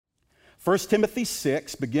1 Timothy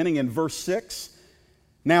 6, beginning in verse 6,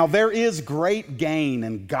 "Now there is great gain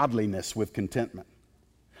in godliness with contentment.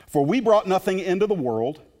 For we brought nothing into the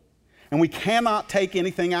world, and we cannot take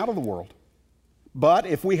anything out of the world. But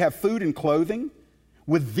if we have food and clothing,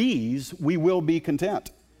 with these we will be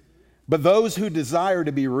content. But those who desire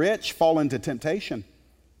to be rich fall into temptation,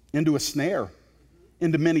 into a snare,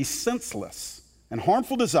 into many senseless and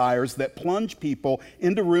harmful desires that plunge people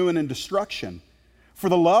into ruin and destruction. For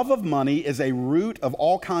the love of money is a root of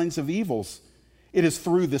all kinds of evils. It is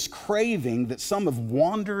through this craving that some have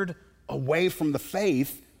wandered away from the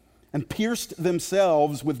faith and pierced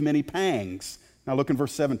themselves with many pangs." Now look in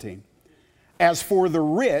verse 17. "As for the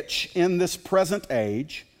rich in this present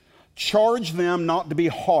age, charge them not to be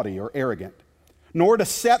haughty or arrogant, nor to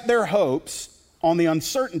set their hopes on the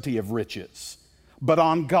uncertainty of riches, but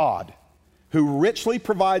on God, who richly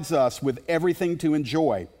provides us with everything to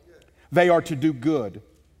enjoy. They are to do good,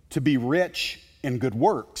 to be rich in good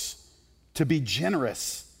works, to be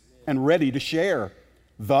generous and ready to share,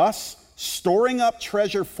 thus storing up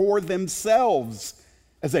treasure for themselves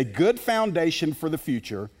as a good foundation for the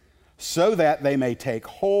future, so that they may take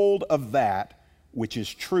hold of that which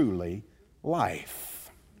is truly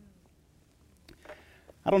life."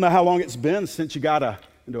 I don't know how long it's been since you got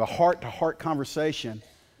into a heart-to-heart conversation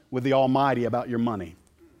with the Almighty about your money.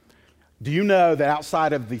 Do you know that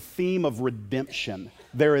outside of the theme of redemption,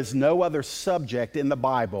 there is no other subject in the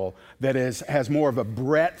Bible that has more of a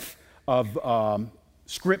breadth of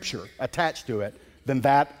Scripture attached to it than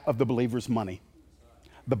that of the believer's money?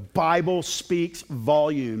 The Bible speaks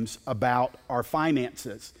volumes about our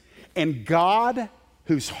finances. And God,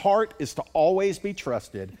 whose heart is to always be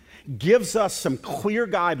trusted, gives us some clear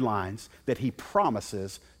guidelines that He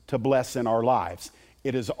promises to bless in our lives.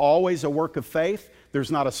 It is always a work of faith. There's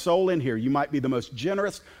not a soul in here. You might be the most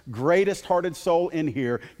generous, greatest-hearted soul in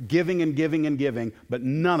here, giving and giving and giving, but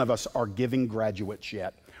none of us are giving graduates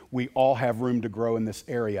yet. We all have room to grow in this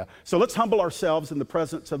area. So let's humble ourselves in the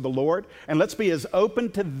presence of the Lord, and let's be as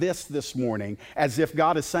open to this morning as if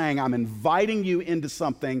God is saying, I'm inviting you into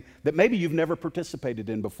something that maybe you've never participated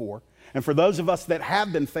in before. And for those of us that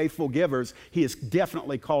have been faithful givers, He is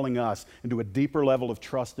definitely calling us into a deeper level of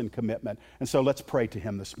trust and commitment. And so let's pray to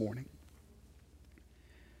Him this morning.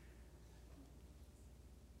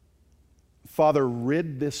 Father,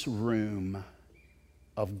 rid this room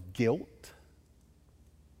of guilt.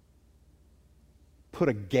 Put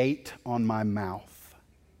a gate on my mouth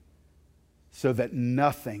so that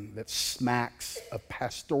nothing that smacks of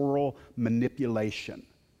pastoral manipulation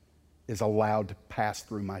is allowed to pass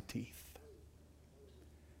through my teeth.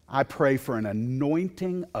 I pray for an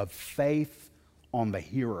anointing of faith on the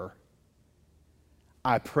hearer.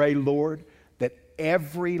 I pray, Lord, that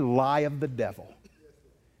every lie of the devil,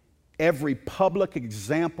 every public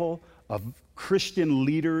example of Christian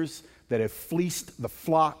leaders that have fleeced the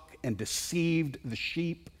flock and deceived the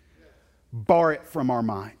sheep, bar it from our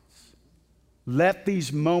minds. Let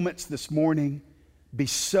these moments this morning be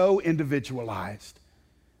so individualized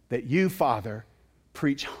that you, Father,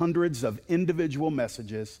 preach hundreds of individual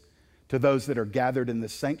messages to those that are gathered in the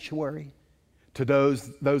sanctuary, to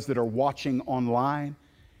those that are watching online,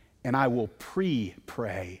 and I will pray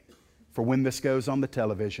for when this goes on the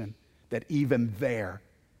television, that even there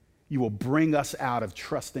you will bring us out of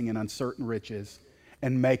trusting in uncertain riches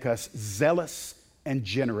and make us zealous and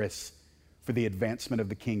generous for the advancement of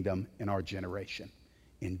the kingdom in our generation.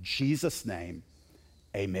 In Jesus' name,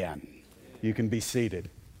 amen. You can be seated.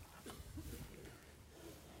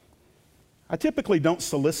 I typically don't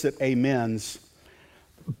solicit amens,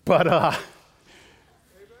 but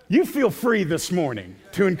you feel free this morning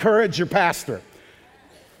to encourage your pastor,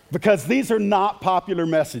 because these are not popular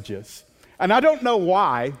messages. And I don't know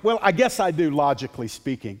why. Well, I guess I do, logically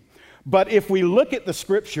speaking. But if we look at the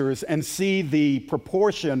Scriptures and see the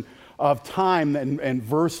proportion of time and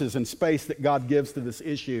verses and space that God gives to this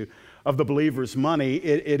issue of the believer's money,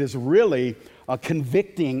 it is really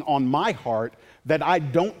convicting on my heart that I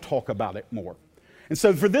don't talk about it more. And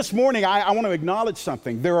so for this morning, I want to acknowledge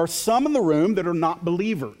something. There are some in the room that are not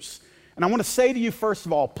believers. And I want to say to you, first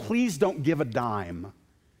of all, please don't give a dime.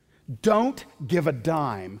 Don't give a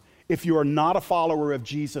dime if you are not a follower of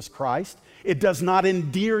Jesus Christ. It does not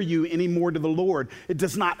endear you anymore to the Lord. It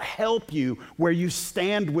does not help you where you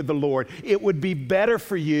stand with the Lord. It would be better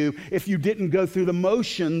for you if you didn't go through the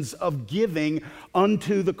motions of giving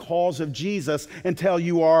unto the cause of Jesus until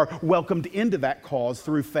you are welcomed into that cause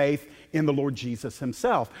through faith in the Lord Jesus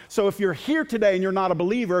Himself. So if you're here today and you're not a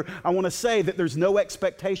believer, I want to say that there's no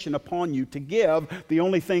expectation upon you to give. The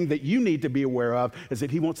only thing that you need to be aware of is that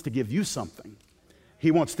He wants to give you something.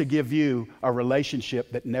 He wants to give you a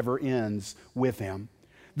relationship that never ends with him.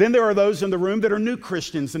 Then there are those in the room that are new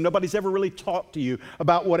Christians and nobody's ever really talked to you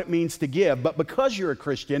about what it means to give. But because you're a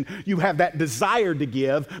Christian, you have that desire to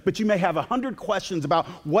give, but you may have 100 questions about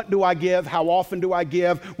what do I give, how often do I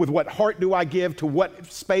give, with what heart do I give, to what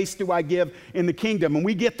space do I give in the kingdom. And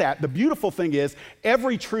we get that. The beautiful thing is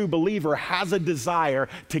every true believer has a desire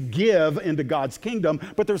to give into God's kingdom,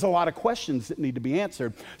 but there's a lot of questions that need to be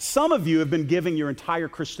answered. Some of you have been giving your entire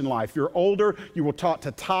Christian life. You're older, you were taught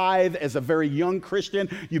to tithe as a very young Christian.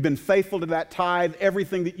 You've been faithful to that tithe.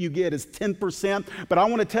 Everything that you get is 10%. But I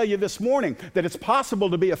want to tell you this morning that it's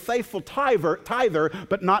possible to be a faithful tither,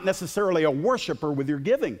 but not necessarily a worshiper with your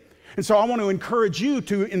giving. And so I want to encourage you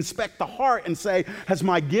to inspect the heart and say, has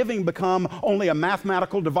my giving become only a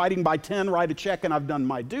mathematical dividing by 10, write a check, and I've done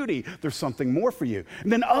my duty? There's something more for you.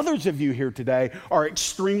 And then others of you here today are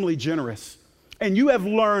extremely generous. And you have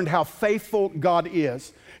learned how faithful God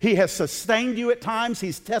is. He has sustained you at times.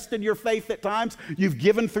 He's tested your faith at times. You've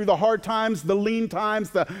given through the hard times, the lean times,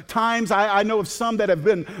 the times. I know of some that have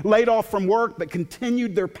been laid off from work but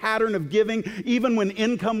continued their pattern of giving even when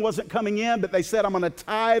income wasn't coming in, but they said, I'm going to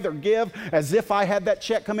tithe or give as if I had that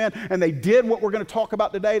check come in. And they did what we're going to talk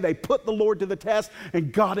about today. They put the Lord to the test,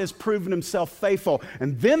 and God has proven himself faithful.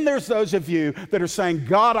 And then there's those of you that are saying,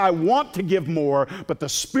 God, I want to give more, but the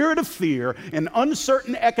spirit of fear in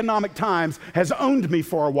uncertain economic times has owned me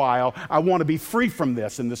for a while. I want to be free from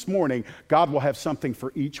this. And this morning, God will have something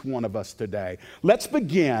for each one of us today. Let's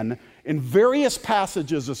begin in various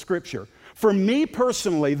passages of Scripture. For me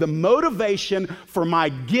personally, the motivation for my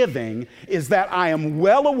giving is that I am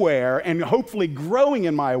well aware and hopefully growing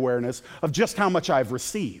in my awareness of just how much I've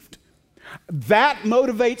received. That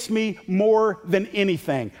motivates me more than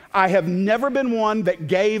anything. I have never been one that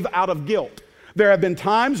gave out of guilt. There have been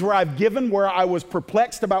times where I've given where I was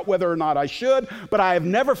perplexed about whether or not I should, but I have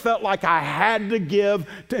never felt like I had to give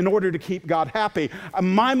in order to keep God happy.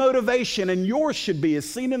 My motivation, and yours should be, as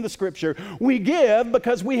seen in the Scripture, we give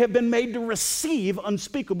because we have been made to receive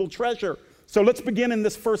unspeakable treasure. So let's begin in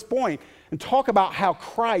this first point and talk about how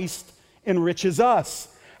Christ enriches us.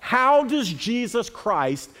 How does Jesus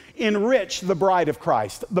Christ enrich the bride of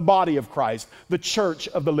Christ, the body of Christ, the church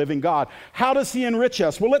of the living God? How does he enrich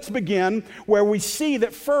us? Well, let's begin where we see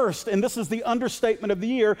that first, and this is the understatement of the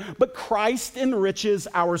year, but Christ enriches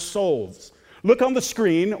our souls. Look on the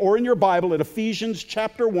screen or in your Bible at Ephesians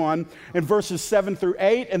chapter 1 and verses 7 through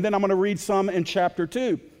 8, and then I'm going to read some in chapter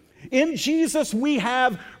 2. In Jesus we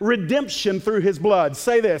have redemption through his blood.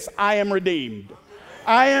 Say this, I am redeemed.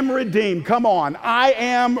 I am redeemed. Come on. I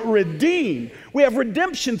am redeemed. We have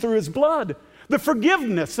redemption through his blood. The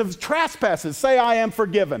forgiveness of trespasses. Say, I am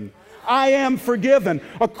forgiven. I am forgiven.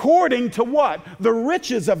 According to what? The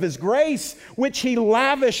riches of his grace, which he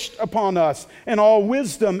lavished upon us in all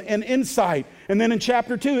wisdom and insight. And then in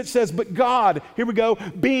chapter 2 it says, but God, here we go,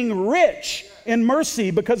 being rich in mercy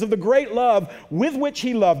because of the great love with which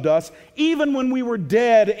he loved us, even when we were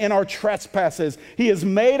dead in our trespasses, he has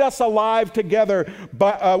made us alive together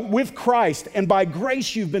with Christ, and by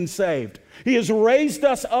grace you've been saved. He has raised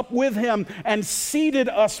us up with him and seated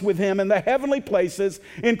us with him in the heavenly places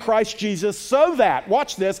in Christ Jesus, so that,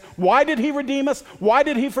 watch this, why did he redeem us? Why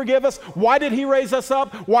did he forgive us? Why did he raise us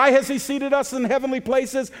up? Why has he seated us in heavenly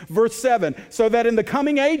places? Verse 7, so that in the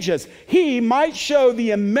coming ages he might show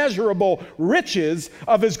the immeasurable riches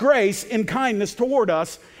of his grace in kindness toward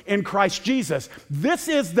us in Christ Jesus. This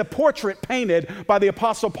is the portrait painted by the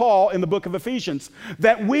Apostle Paul in the book of Ephesians,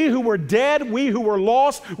 that we who were dead, we who were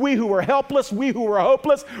lost, we who were helpless, we who were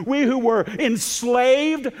hopeless, we who were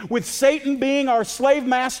enslaved with Satan being our slave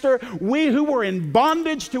master, we who were in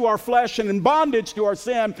bondage to our flesh and in bondage to our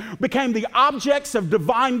sin, became the objects of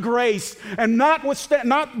divine grace. And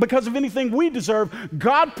not because of anything we deserve,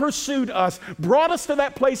 God pursued us, brought us to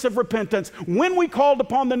that place of repentance. When we called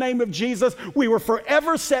upon the name of Jesus, we were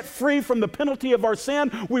forever set free from the penalty of our sin.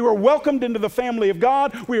 We were welcomed into the family of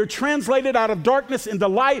God. We were translated out of darkness into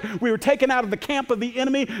light. We were taken out of the camp of the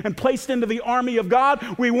enemy and placed into the army of God.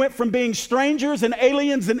 We went from being strangers and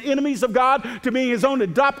aliens and enemies of God to being his own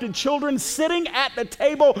adopted children, sitting at the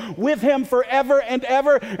table with him forever and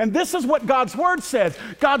ever. And this is what God's word says.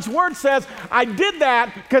 God's word says, I did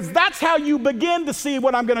that because that's how you begin to see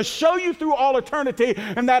what I'm going to show you through all eternity,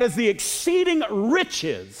 and that is the exceeding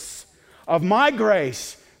riches of my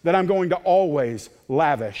grace that I'm going to always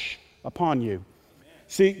lavish upon you.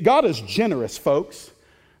 See, God is generous, folks.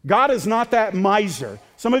 God is not that miser.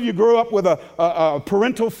 Some of you grew up with a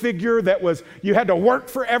parental figure that was, you had to work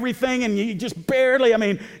for everything and you just barely,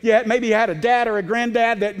 maybe you had a dad or a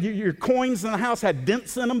granddad that your coins in the house had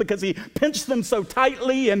dents in them because he pinched them so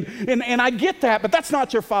tightly. And I get that, but that's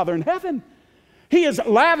not your Father in heaven. He is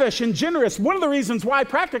lavish and generous. One of the reasons why,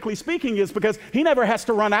 practically speaking, is because he never has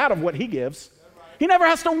to run out of what he gives. He never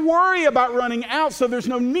has to worry about running out, so there's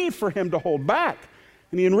no need for him to hold back.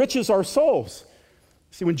 And he enriches our souls.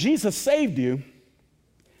 See, when Jesus saved you,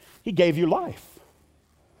 he gave you life.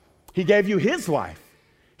 He gave you his life.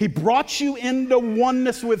 He brought you into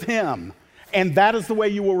oneness with him. And that is the way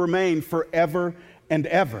you will remain forever and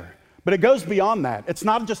ever. But it goes beyond that. It's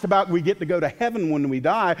not just about we get to go to heaven when we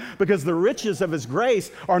die, because the riches of his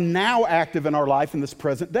grace are now active in our life in this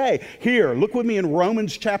present day. Here, look with me in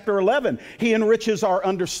Romans chapter 11. He enriches our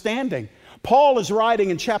understanding. Paul is writing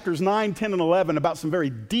in chapters 9, 10, and 11 about some very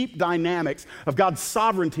deep dynamics of God's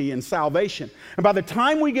sovereignty and salvation. And by the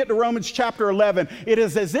time we get to Romans chapter 11, it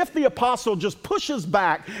is as if the apostle just pushes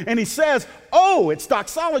back and he says, oh, it's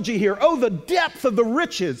doxology here. Oh, the depth of the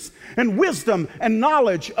riches and wisdom and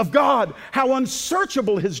knowledge of God. How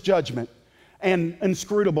unsearchable his judgment and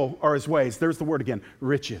inscrutable are his ways. There's the word again,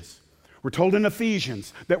 riches. We're told in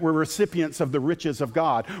Ephesians that we're recipients of the riches of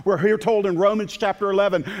God. We're here told in Romans chapter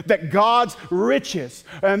 11 that God's riches,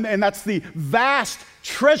 and that's the vast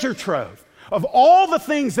treasure trove of all the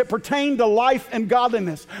things that pertain to life and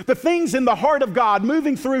godliness, the things in the heart of God,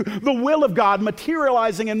 moving through the will of God,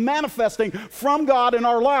 materializing and manifesting from God in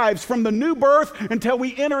our lives, from the new birth until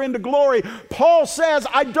we enter into glory. Paul says,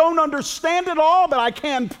 I don't understand it all, but I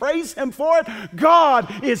can praise him for it.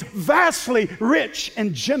 God is vastly rich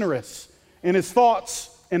and generous in his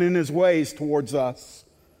thoughts and in his ways towards us.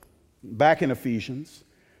 Back in Ephesians,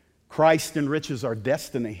 Christ enriches our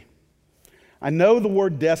destiny. I know the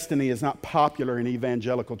word destiny is not popular in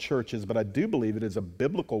evangelical churches, but I do believe it is a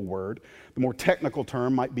biblical word. The more technical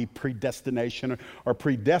term might be predestination or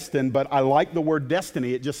predestined, but I like the word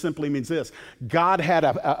destiny. It just simply means this. God had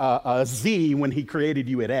a Z when he created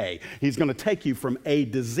you at A. He's going to take you from A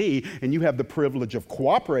to Z, and you have the privilege of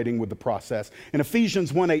cooperating with the process. In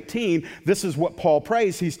Ephesians 1:18, this is what Paul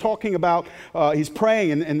prays. He's talking about, he's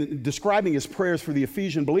praying and describing his prayers for the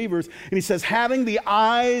Ephesian believers, and he says, having the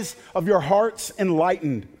eyes of your heart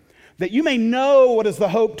enlightened, that you may know what is the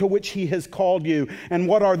hope to which he has called you, and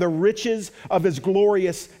what are the riches of his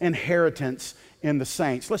glorious inheritance in the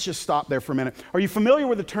saints. Let's just stop there for a minute. Are you familiar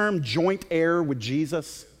with the term joint heir with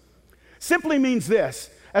Jesus? Simply means this: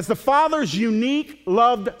 as the Father's unique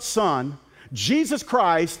loved Son, Jesus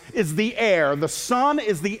Christ is the heir. The Son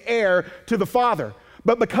is the heir to the Father.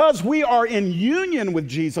 But because we are in union with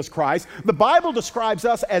Jesus Christ, the Bible describes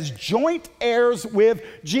us as joint heirs with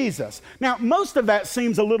Jesus. Now, most of that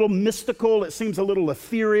seems a little mystical. It seems a little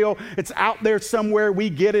ethereal. It's out there somewhere. We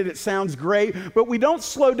get it. It sounds great. But we don't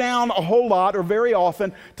slow down a whole lot or very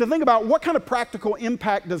often to think about what kind of practical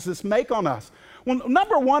impact does this make on us. Well,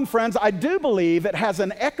 number one, friends, I do believe it has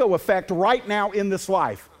an echo effect right now in this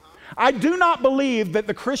life. I do not believe that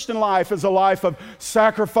the Christian life is a life of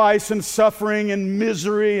sacrifice and suffering and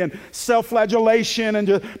misery and self-flagellation and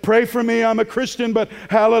just pray for me, I'm a Christian, but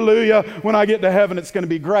hallelujah, when I get to heaven it's going to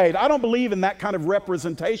be great. I don't believe in that kind of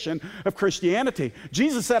representation of Christianity.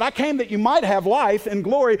 Jesus said, I came that you might have life and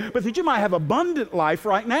glory, but that you might have abundant life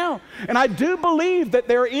right now. And I do believe that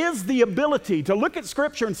there is the ability to look at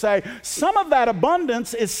Scripture and say, some of that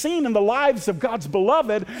abundance is seen in the lives of God's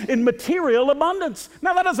beloved in material abundance.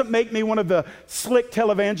 Now that doesn't make me one of the slick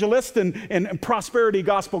televangelists and prosperity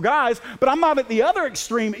gospel guys, but I'm not at the other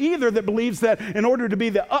extreme either that believes that in order to be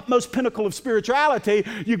the utmost pinnacle of spirituality,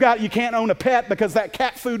 you can't own a pet because that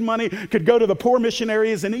cat food money could go to the poor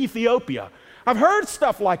missionaries in Ethiopia. I've heard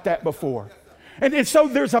stuff like that before. And so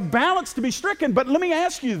there's a balance to be stricken, but let me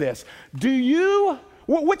ask you this.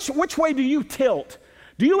 Which way do you tilt?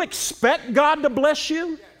 Do you expect God to bless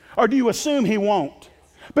you, or do you assume he won't?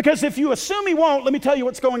 Because if you assume he won't, let me tell you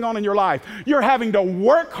what's going on in your life. You're having to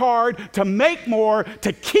work hard to make more,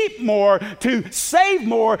 to keep more, to save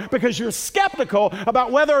more, because you're skeptical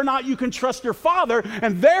about whether or not you can trust your Father,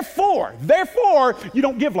 and therefore, you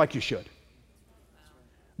don't give like you should.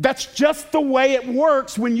 That's just the way it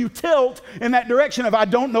works when you tilt in that direction of, I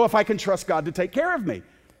don't know if I can trust God to take care of me.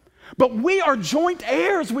 But we are joint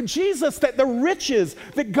heirs with Jesus, that the riches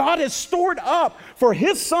that God has stored up for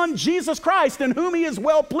his Son, Jesus Christ, in whom he is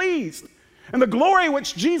well pleased. And the glory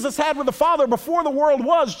which Jesus had with the Father before the world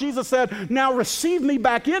was, Jesus said, now receive me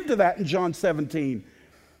back into that in John 17.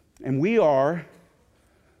 And we are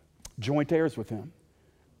joint heirs with him.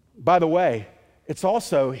 By the way, it's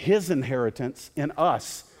also his inheritance in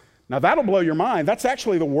us. Now that'll blow your mind. That's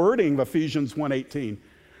actually the wording of Ephesians 1:18.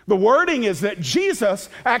 The wording is that Jesus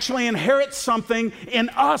actually inherits something in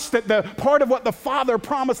us, that the part of what the Father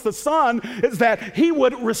promised the Son is that he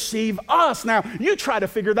would receive us. Now, you try to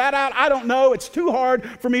figure that out. I don't know. It's too hard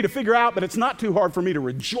for me to figure out, but it's not too hard for me to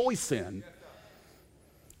rejoice in.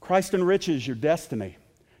 Christ enriches your destiny.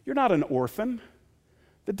 You're not an orphan.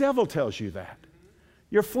 The devil tells you that.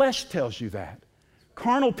 Your flesh tells you that.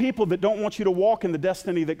 Carnal people that don't want you to walk in the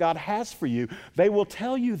destiny that God has for you, they will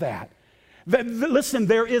tell you that. Listen,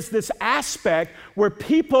 there is this aspect where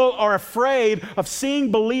people are afraid of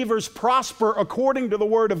seeing believers prosper according to the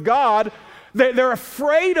Word of God. They're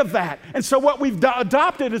afraid of that. And so what we've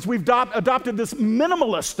adopted is we've adopted this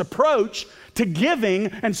minimalist approach to giving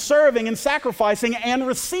and serving and sacrificing and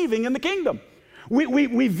receiving in the kingdom.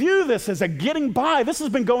 We view this as a getting by. This has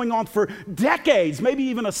been going on for decades, maybe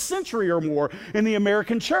even a century or more in the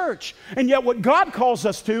American church. And yet what God calls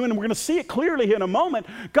us to, and we're going to see it clearly in a moment,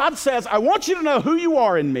 God says, I want you to know who you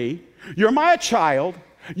are in me. You're my child.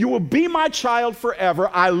 You will be my child forever.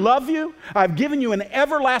 I love you. I've given you an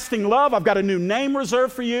everlasting love. I've got a new name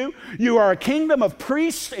reserved for you. You are a kingdom of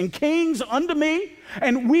priests and kings unto me.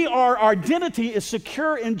 And our identity is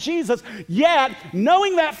secure in Jesus. Yet,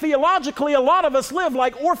 knowing that theologically, a lot of us live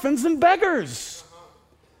like orphans and beggars.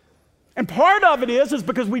 And part of it is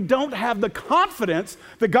because we don't have the confidence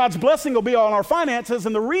that God's blessing will be on our finances.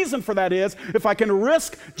 And the reason for that is, if I can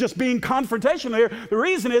risk just being confrontational here, the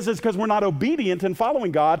reason is because we're not obedient in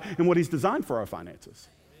following God and what He's designed for our finances.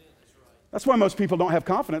 That's why most people don't have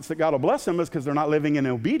confidence that God will bless them, is because they're not living in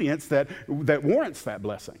obedience that warrants that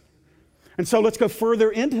blessing. And so let's go further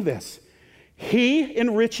into this. He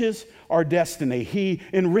enriches our destiny. He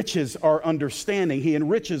enriches our understanding. He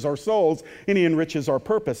enriches our souls, and He enriches our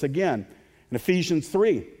purpose. Again, in Ephesians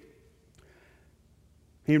 3,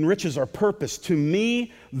 He enriches our purpose. To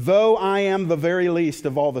me, though I am the very least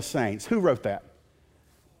of all the saints. Who wrote that?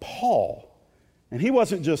 Paul. And he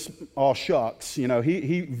wasn't just, all shucks,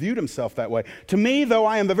 he viewed himself that way. To me, though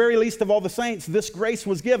I am the very least of all the saints, this grace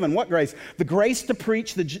was given. What grace? The grace to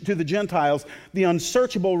preach to the Gentiles the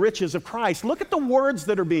unsearchable riches of Christ. Look at the words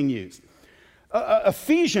that are being used.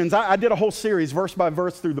 Ephesians, I did a whole series, verse by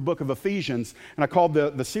verse, through the book of Ephesians, and I called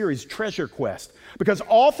the series Treasure Quest. Because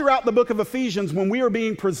all throughout the book of Ephesians, when we are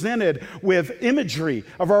being presented with imagery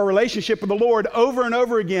of our relationship with the Lord over and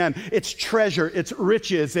over again, it's treasure, it's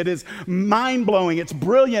riches, it is mind-blowing, it's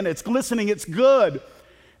brilliant, it's glistening, it's good.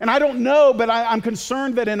 And I don't know, but I'm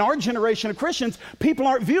concerned that in our generation of Christians, people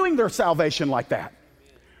aren't viewing their salvation like that.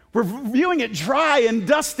 We're viewing it dry and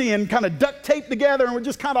dusty and kind of duct taped together, and we're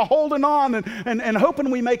just kind of holding on and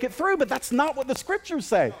hoping we make it through. But that's not what the scriptures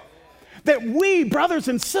say. That we, brothers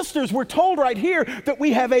and sisters, we're told right here that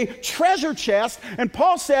we have a treasure chest. And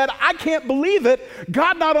Paul said, I can't believe it.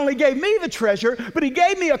 God not only gave me the treasure, but He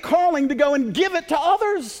gave me a calling to go and give it to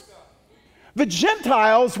others. The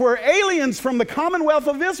Gentiles were aliens from the commonwealth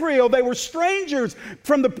of Israel. They were strangers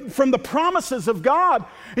from the promises of God.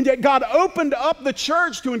 And yet God opened up the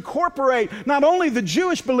church to incorporate not only the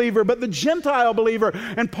Jewish believer, but the Gentile believer.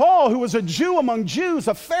 And Paul, who was a Jew among Jews,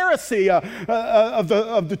 a Pharisee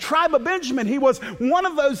of the tribe of Benjamin, he was one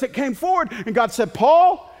of those that came forward. And God said,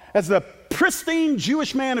 Paul, as the pristine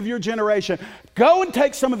Jewish man of your generation, go and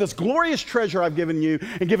take some of this glorious treasure I've given you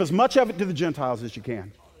and give as much of it to the Gentiles as you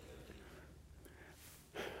can.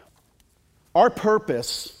 Our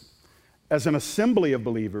purpose as an assembly of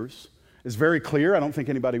believers is very clear. I don't think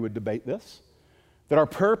anybody would debate this. That our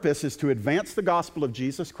purpose is to advance the gospel of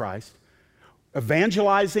Jesus Christ,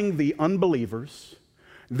 evangelizing the unbelievers,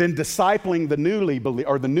 then discipling the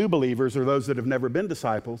new believers, or those that have never been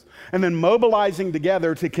disciples, and then mobilizing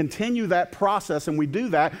together to continue that process. And we do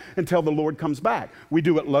that until the Lord comes back. We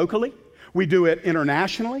do it locally. We do it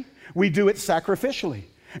internationally. We do it sacrificially.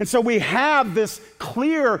 And so we have this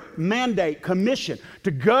clear mandate, commission,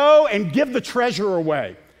 to go and give the treasure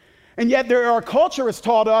away. And yet our culture has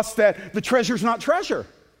taught us that the treasure's not treasure.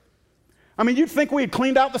 I mean, you'd think we had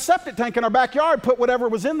cleaned out the septic tank in our backyard, put whatever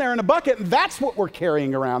was in there in a bucket, and that's what we're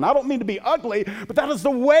carrying around. I don't mean to be ugly, but that is the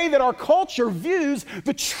way that our culture views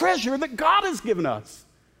the treasure that God has given us.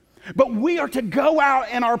 But we are to go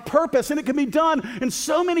out in our purpose, and it can be done in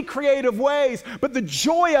so many creative ways. But the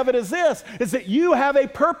joy of it is this, is that you have a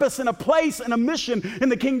purpose and a place and a mission in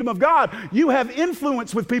the kingdom of God. You have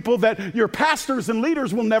influence with people that your pastors and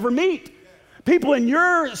leaders will never meet. People in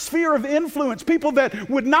your sphere of influence, people that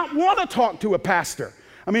would not want to talk to a pastor.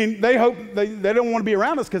 I mean, they don't want to be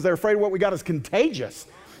around us because they're afraid what we got is contagious.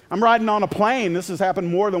 I'm riding on a plane. This has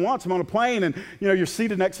happened more than once. I'm on a plane, and you're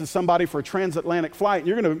seated next to somebody for a transatlantic flight, and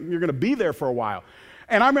you're gonna be there for a while.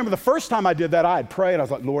 And I remember the first time I did that, I had prayed. I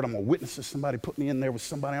was like, Lord, I'm going to witness to somebody. Put me in there with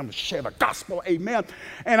somebody. I'm going to share the gospel. Amen.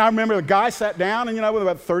 And I remember the guy sat down, and, with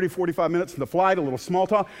about 30, 45 minutes in the flight, a little small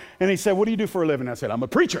talk. And he said, what do you do for a living? I said, I'm a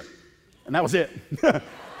preacher. And that was it.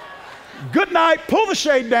 Good night. Pull the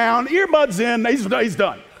shade down. Earbuds in. He's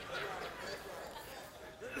done.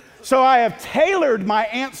 So I have tailored my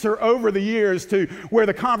answer over the years to where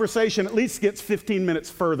the conversation at least gets 15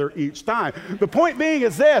 minutes further each time. The point being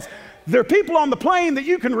is this. There are people on the plane that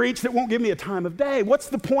you can reach that won't give me a time of day. What's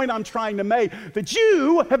the point I'm trying to make? That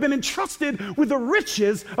you have been entrusted with the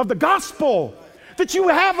riches of the gospel. That you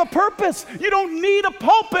have a purpose. You don't need a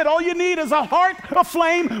pulpit. All you need is a heart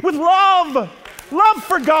aflame with love. Love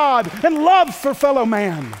for God and love for fellow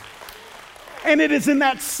man. And it is in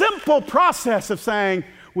that simple process of saying,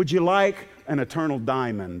 would you like an eternal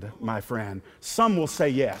diamond, my friend? Some will say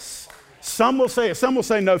yes. Some will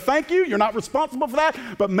say no, thank you. You're not responsible for that.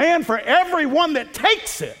 But man, for everyone that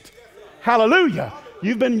takes it, hallelujah,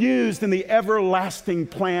 you've been used in the everlasting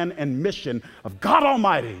plan and mission of God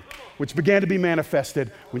Almighty, which began to be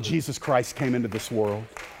manifested when Jesus Christ came into this world.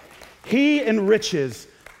 He enriches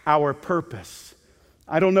our purpose.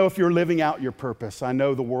 I don't know if you're living out your purpose. I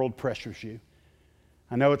know the world pressures you.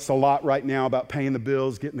 I know it's a lot right now about paying the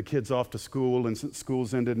bills, getting the kids off to school, and since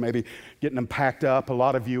school's ended, maybe getting them packed up. A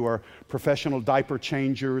lot of you are professional diaper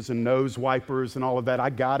changers and nose wipers and all of that. I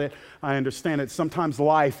got it. I understand it. Sometimes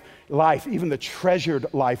life, even the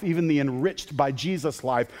treasured life, even the enriched by Jesus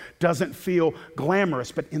life, doesn't feel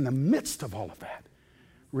glamorous. But in the midst of all of that,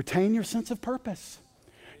 retain your sense of purpose.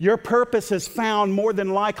 Your purpose is found more than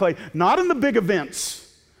likely, not in the big events,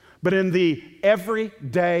 but in the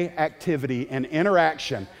everyday activity and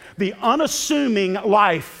interaction, the unassuming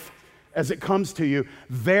life as it comes to you.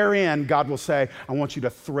 Therein, God will say, I want you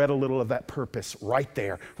to thread a little of that purpose right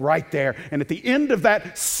there, right there. And at the end of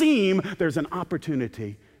that seam, there's an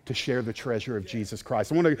opportunity to share the treasure of Jesus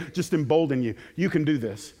Christ. I want to just embolden you. You can do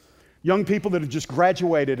this. Young people that have just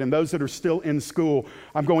graduated and those that are still in school,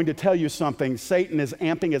 I'm going to tell you something. Satan is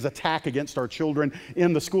amping his attack against our children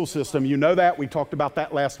in the school system. You know that. We talked about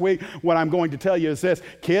that last week. What I'm going to tell you is this.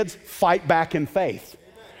 Kids, fight back in faith.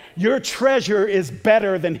 Your treasure is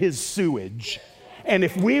better than his sewage. And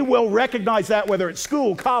if we will recognize that, whether it's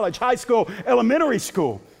school, college, high school, elementary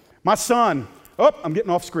school. My son, I'm getting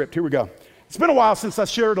off script. Here we go. It's been a while since I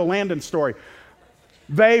shared a Landon story.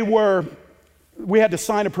 We had to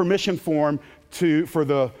sign a permission form for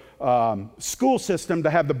the school system to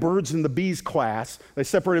have the birds and the bees class. They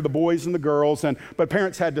separated the boys and the girls, but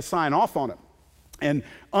parents had to sign off on it. And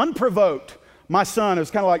unprovoked, my son, it was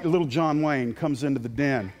kind of like little John Wayne, comes into the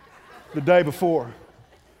den the day before. And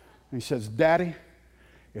he says, Daddy,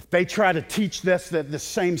 if they try to teach this, that the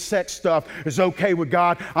same-sex stuff is okay with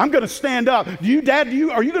God, I'm going to stand up. Are you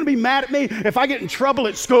going to be mad at me if I get in trouble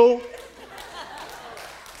at school?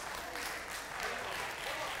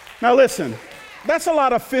 Now listen, that's a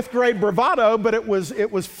lot of fifth grade bravado, but it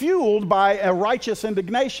was fueled by a righteous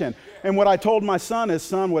indignation. And what I told my son is,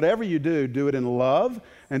 son, whatever you do, do it in love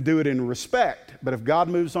and do it in respect. But if God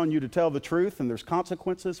moves on you to tell the truth and there's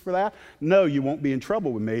consequences for that, no, you won't be in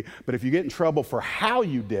trouble with me. But if you get in trouble for how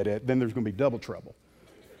you did it, then there's going to be double trouble.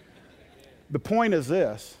 The point is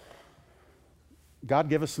this. God,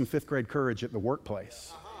 give us some fifth grade courage at the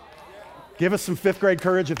workplace. Give us some fifth grade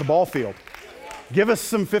courage at the ball field. Give us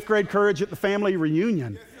some fifth grade courage at the family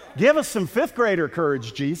reunion. Give us some fifth grader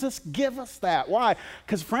courage, Jesus. Give us that. Why?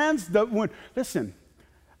 Because friends, listen,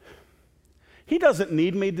 he doesn't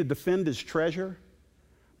need me to defend his treasure,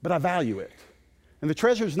 but I value it. And the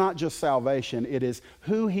treasure is not just salvation. It is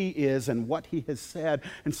who he is and what he has said.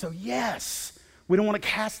 And so, yes, we don't want to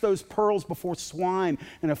cast those pearls before swine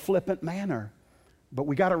in a flippant manner. But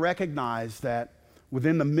we got to recognize that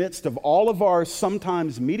within the midst of all of our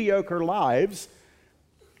sometimes mediocre lives,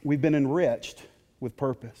 we've been enriched with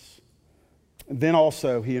purpose. And then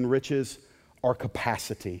also, he enriches our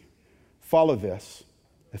capacity. Follow this.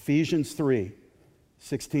 Ephesians 3,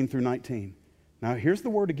 16 through 19. Now, here's the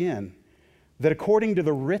word again. That according to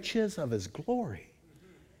the riches of his glory,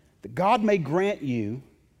 that God may grant you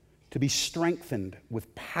to be strengthened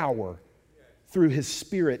with power through his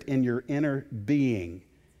Spirit in your inner being,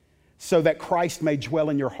 so that Christ may dwell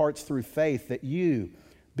in your hearts through faith, that you,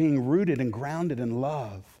 being rooted and grounded in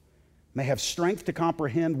love, may have strength to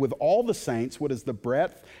comprehend with all the saints what is the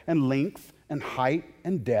breadth and length and height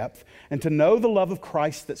and depth, and to know the love of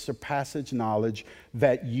Christ that surpasses knowledge,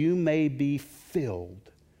 that you may be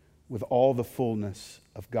filled with all the fullness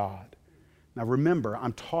of God. Now remember,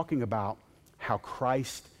 I'm talking about how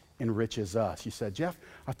Christ enriches us. You said, Jeff,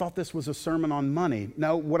 I thought this was a sermon on money.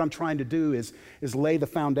 No, what I'm trying to do is lay the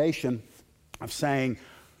foundation of saying,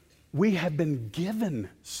 we have been given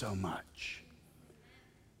so much.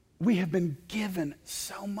 We have been given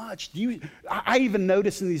so much. I even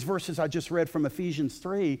notice in these verses I just read from Ephesians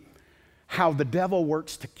 3 how the devil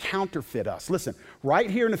works to counterfeit us. Listen, right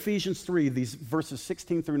here in Ephesians 3, these verses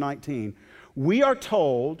 16 through 19, we are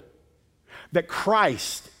told that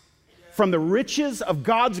Christ, from the riches of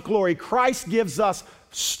God's glory, Christ gives us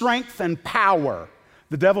strength and power.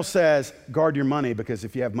 The devil says, guard your money, because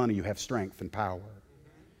if you have money, you have strength and power.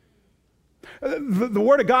 The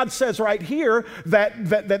Word of God says right here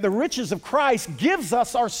that the riches of Christ gives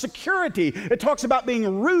us our security. It talks about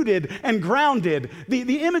being rooted and grounded.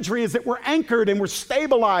 The imagery is that we're anchored and we're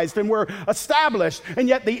stabilized and we're established. And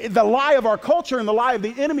yet the lie of our culture and the lie of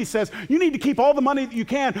the enemy says you need to keep all the money that you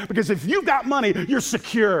can, because if you've got money, you're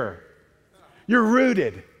secure. You're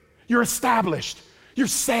rooted. You're established. You're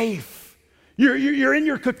safe. You're in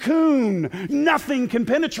your cocoon. Nothing can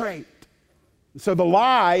penetrate. So the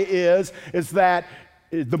lie is that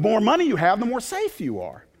the more money you have, the more safe you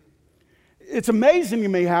are. It's amazing to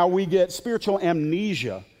me how we get spiritual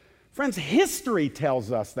amnesia. Friends, history tells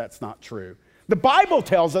us that's not true. The Bible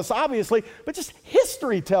tells us, obviously, but just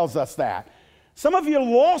history tells us that. Some of you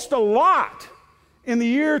lost a lot in the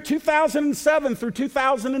year 2007 through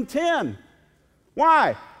 2010.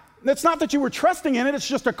 Why? It's not that you were trusting in it, it's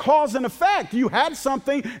just a cause and effect. You had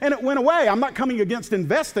something and it went away. I'm not coming against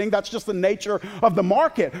investing, that's just the nature of the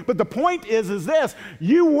market. But the point is this,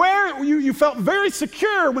 you felt very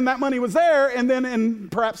secure when that money was there, and then in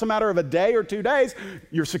perhaps a matter of a day or 2 days,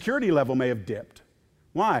 your security level may have dipped.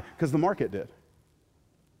 Why? Because the market did.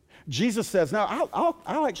 Jesus says, no,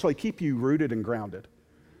 I'll actually keep you rooted and grounded.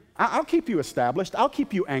 I'll keep you established, I'll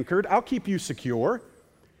keep you anchored, I'll keep you secure.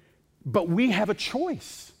 But we have a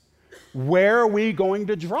choice. Where are we going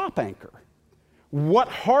to drop anchor? What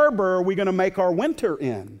harbor are we going to make our winter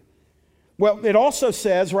in? Well, it also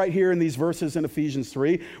says right here in these verses in Ephesians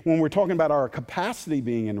 3, when we're talking about our capacity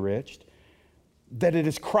being enriched, that it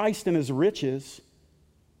is Christ and his riches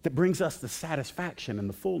that brings us the satisfaction and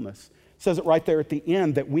the fullness. It says it right there at the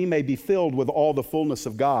end, that we may be filled with all the fullness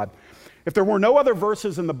of God. If there were no other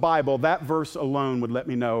verses in the Bible, that verse alone would let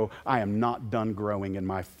me know I am not done growing in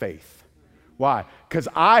my faith. Why? Because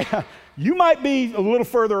you might be a little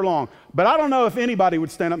further along, but I don't know if anybody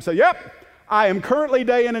would stand up and say, yep, I am currently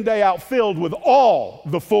day in and day out filled with all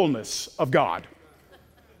the fullness of God.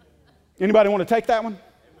 Anybody want to take that one?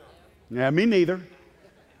 Yeah, me neither.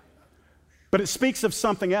 But it speaks of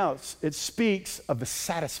something else. It speaks of the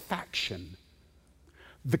satisfaction,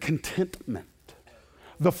 the contentment,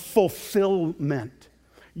 the fulfillment.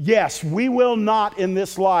 Yes, we will not in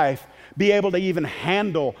this life be able to even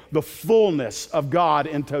handle the fullness of God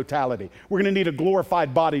in totality. We're going to need a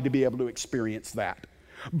glorified body to be able to experience that.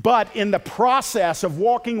 But in the process of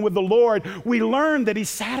walking with the Lord, we learn that he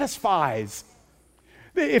satisfies.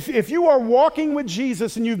 If you are walking with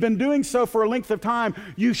Jesus and you've been doing so for a length of time,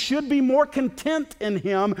 you should be more content in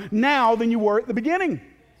him now than you were at the beginning.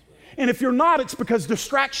 And if you're not, it's because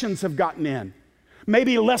distractions have gotten in.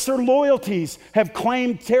 Maybe lesser loyalties have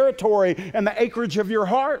claimed territory in the acreage of your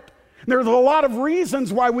heart. There's a lot of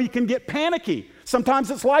reasons why we can get panicky. Sometimes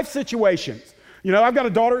it's life situations. You know, I've got a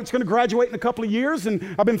daughter that's going to graduate in a couple of years,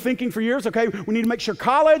 and I've been thinking for years, okay, we need to make sure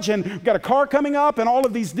college, and we've got a car coming up, and all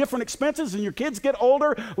of these different expenses, and your kids get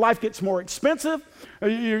older, life gets more expensive.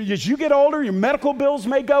 As you get older, your medical bills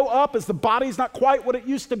may go up as the body's not quite what it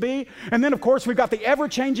used to be. And then, of course, we've got the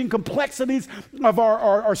ever-changing complexities of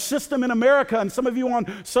our system in America, and some of you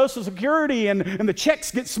on Social Security, and the checks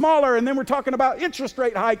get smaller, and then we're talking about interest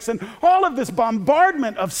rate hikes, and all of this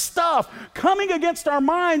bombardment of stuff coming against our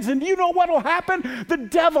minds. And you know what will happen? The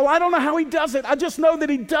devil, I don't know how he does it. I just know that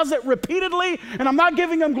he does it repeatedly, and I'm not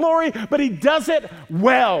giving him glory, but he does it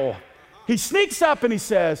well. He sneaks up and he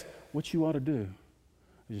says, what you ought to do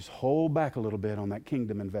is just hold back a little bit on that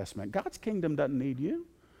kingdom investment. God's kingdom doesn't need you.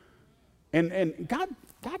 And God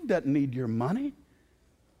doesn't need your money.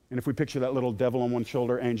 And if we picture that little devil on one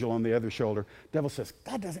shoulder, angel on the other shoulder, devil says,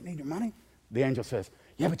 God doesn't need your money. The angel says,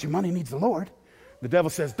 yeah, but your money needs the Lord. The devil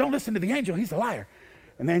says, don't listen to the angel, he's a liar.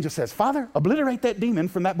 And the angel says, Father, obliterate that demon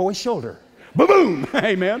from that boy's shoulder. Ba-boom!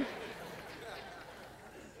 Amen.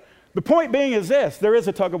 The point being is this, there is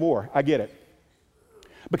a tug of war. I get it.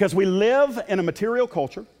 Because we live in a material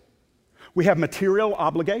culture. We have material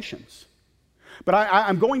obligations. But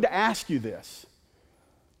I'm going to ask you this.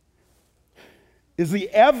 Is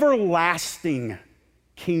the everlasting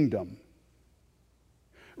kingdom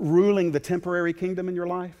ruling the temporary kingdom in your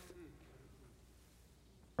life?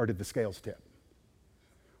 Or did the scales tip?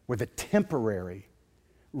 Where the temporary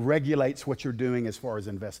regulates what you're doing as far as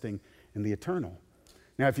investing in the eternal.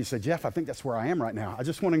 Now, if you say, Jeff, I think that's where I am right now, I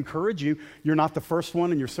just want to encourage you. You're not the first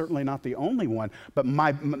one, and you're certainly not the only one. But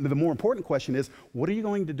the more important question is, what are you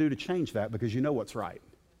going to do to change that? Because you know what's right.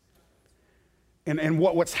 And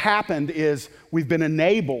what's happened is we've been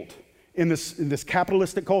enabled in this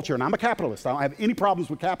capitalistic culture. And I'm a capitalist. I don't have any problems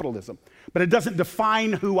with capitalism. But it doesn't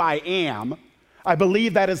define who I am. I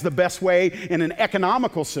believe that is the best way in an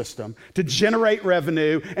economical system to generate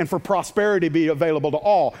revenue and for prosperity to be available to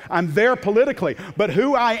all. I'm there politically, but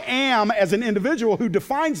who I am as an individual, who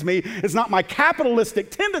defines me, is not my capitalistic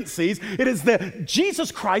tendencies. It is that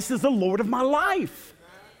Jesus Christ is the Lord of my life.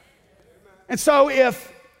 And so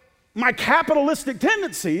if my capitalistic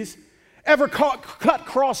tendencies ever cut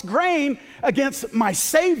cross grain against my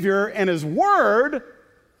Savior and His Word,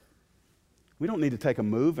 we don't need to take a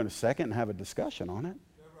move in a second and have a discussion on it.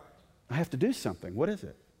 I have to do something. What is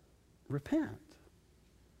it? Repent.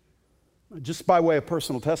 Just by way of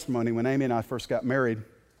personal testimony, when Amy and I first got married,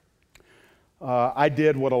 I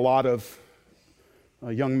did what a lot of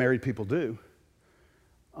young married people do.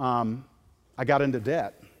 I got into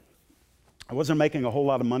debt. I wasn't making a whole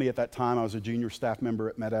lot of money at that time. I was a junior staff member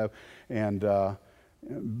at Meadow and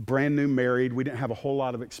brand new married. We didn't have a whole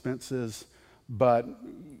lot of expenses. But,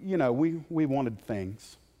 you know, we wanted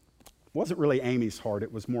things. It wasn't really Amy's heart,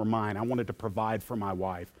 it was more mine. I wanted to provide for my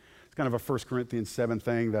wife. It's kind of a 1 Corinthians 7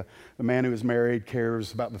 thing. The man who is married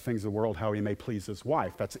cares about the things of the world, how he may please his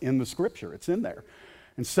wife. That's in the scripture, it's in there.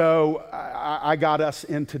 And so I got us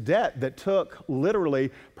into debt that took literally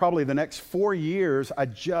probably the next 4 years. I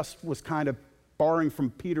just was kind of borrowing from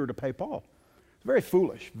Peter to pay Paul. It's very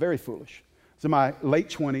foolish, very foolish. I was in my late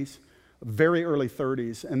 20s. Very early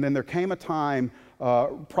 30s, and then there came a time,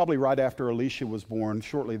 probably right after Alicia was born,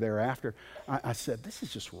 shortly thereafter, I said, this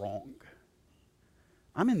is just wrong.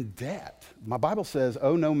 I'm in debt. My Bible says,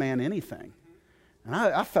 owe no man anything. And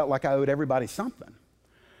I felt like I owed everybody something.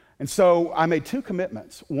 And so I made 2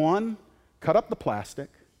 commitments. One, cut up the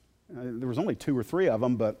plastic. There was only 2 or 3 of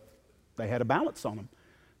them, but they had a balance on them.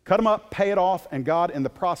 Cut them up, pay it off, and God, in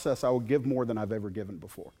the process, I will give more than I've ever given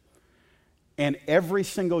before. And every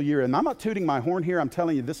single year, and I'm not tooting my horn here, I'm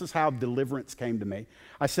telling you, this is how deliverance came to me.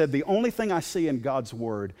 I said, the only thing I see in God's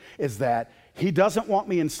word is that He doesn't want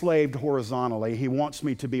me enslaved horizontally. He wants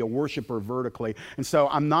me to be a worshiper vertically. And so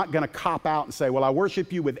I'm not going to cop out and say, well, I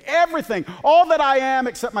worship you with everything, all that I am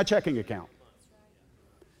except my checking account.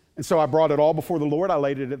 And so I brought it all before the Lord. I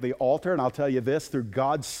laid it at the altar, and I'll tell you this, through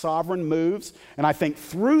God's sovereign moves, and I think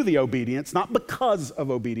through the obedience, not because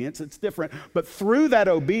of obedience, it's different, but through that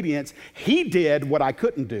obedience, He did what I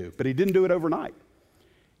couldn't do, but He didn't do it overnight.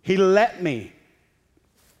 He let me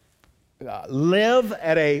live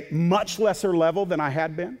at a much lesser level than I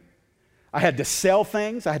had been. I had to sell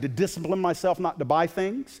things. I had to discipline myself not to buy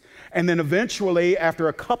things. And then eventually, after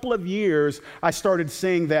a couple of years, I started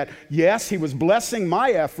seeing that, yes, He was blessing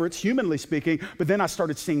my efforts, humanly speaking, but then I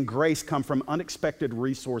started seeing grace come from unexpected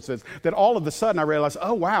resources that all of a sudden I realized,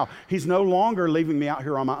 oh, wow, He's no longer leaving me out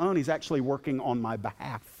here on my own. He's actually working on my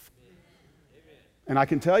behalf. And I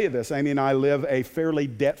can tell you this, Amy and I live a fairly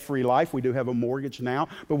debt-free life. We do have a mortgage now,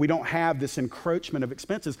 but we don't have this encroachment of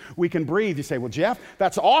expenses. We can breathe. You say, well, Jeff,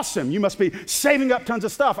 that's awesome. You must be saving up tons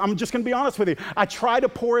of stuff. I'm just going to be honest with you. I try to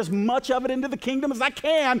pour as much of it into the kingdom as I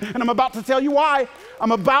can, and I'm about to tell you why.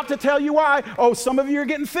 I'm about to tell you why. Oh, some of you are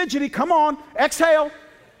getting fidgety. Come on. Exhale.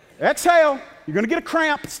 Exhale. You're going to get a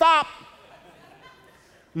cramp. Stop.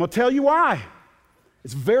 I'm going to tell you why.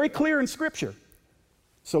 It's very clear in Scripture.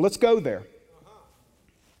 So let's go there.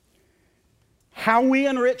 How we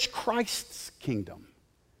enrich Christ's kingdom.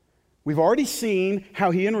 We've already seen how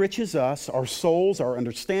He enriches us, our souls, our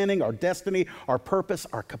understanding, our destiny, our purpose,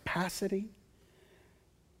 our capacity.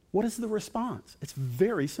 What is the response? It's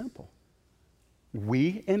very simple.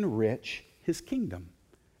 We enrich His kingdom,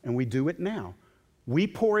 and we do it now. We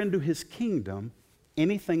pour into His kingdom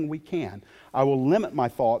anything we can. I will limit my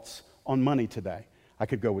thoughts on money today. I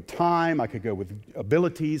could go with time, I could go with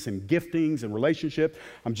abilities and giftings and relationship.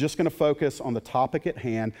 I'm just going to focus on the topic at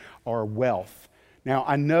hand, our wealth. Now,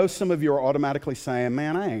 I know some of you are automatically saying,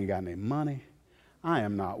 man, I ain't got any money. I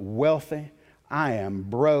am not wealthy. I am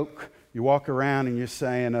broke. You walk around and you're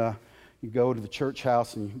saying, you go to the church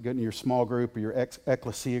house and you get in your small group or your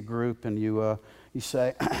ecclesia group and you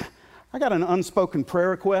say, I got an unspoken prayer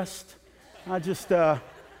request. I just...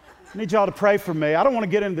 I need y'all to pray for me. I don't want to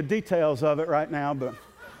get into the details of it right now, but,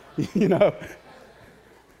 you know,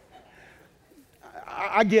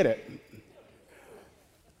 I get it.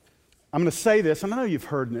 I'm going to say this, and I know you've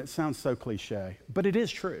heard it, it sounds so cliche, but it is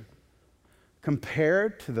true.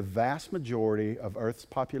 Compared to the vast majority of Earth's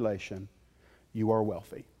population, you are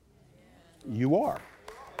wealthy. You are.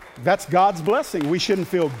 That's God's blessing. We shouldn't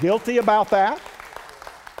feel guilty about that.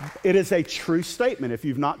 It is a true statement. If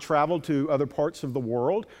you've not traveled to other parts of the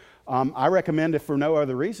world, I recommend, if for no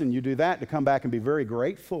other reason, you do that, to come back and be very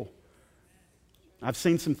grateful. I've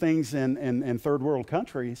seen some things in third world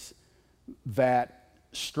countries that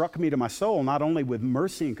struck me to my soul, not only with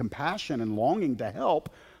mercy and compassion and longing to help,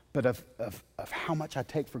 but of how much I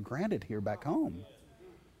take for granted here back home.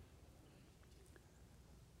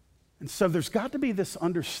 And so there's got to be this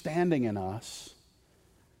understanding in us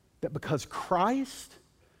that because Christ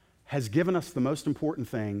has given us the most important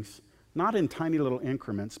things, not in tiny little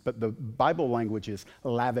increments, but the Bible language is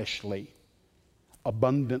lavishly,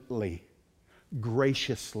 abundantly,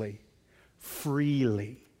 graciously,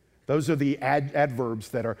 freely. Those are the adverbs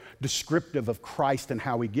that are descriptive of Christ and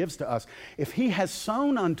how he gives to us. If he has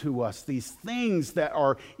sown unto us these things that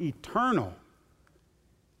are eternal,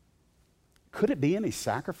 could it be any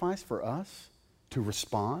sacrifice for us to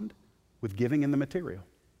respond with giving in the material?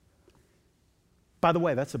 By the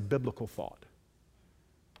way, that's a biblical thought.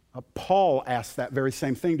 Paul asked that very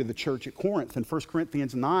same thing to the church at Corinth. In 1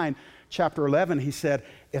 Corinthians 9, chapter 11, he said,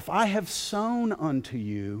 if I have sown unto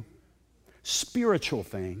you spiritual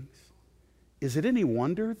things, is it any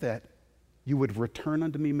wonder that you would return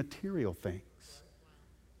unto me material things?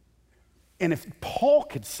 And if Paul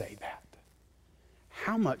could say that,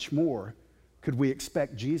 how much more could we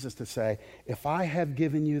expect Jesus to say, if I have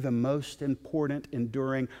given you the most important,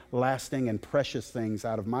 enduring, lasting, and precious things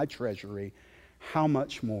out of my treasury, how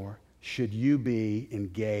much more should you be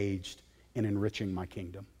engaged in enriching my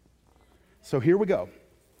kingdom? So here we go.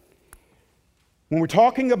 When we're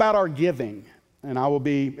talking about our giving, and I will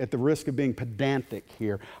be at the risk of being pedantic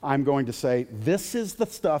here, I'm going to say this is the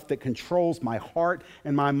stuff that controls my heart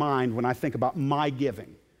and my mind when I think about my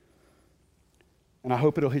giving. And I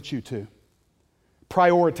hope it'll hit you too.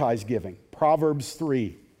 Prioritize giving. Proverbs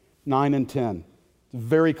 3, 9 and 10. It's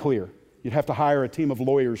very clear. You'd have to hire a team of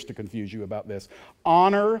lawyers to confuse you about this.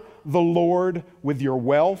 Honor the Lord with your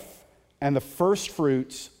wealth and the first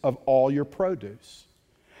fruits of all your produce.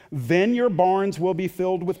 Then your barns will be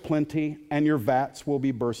filled with plenty and your vats will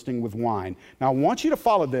be bursting with wine. Now I want you to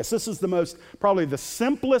follow this. This is probably the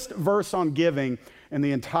simplest verse on giving in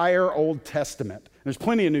the entire Old Testament. There's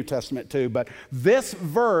plenty of New Testament too, but this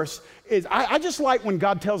verse is, I just like when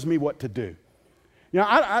God tells me what to do. You know,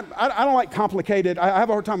 I don't like complicated, I have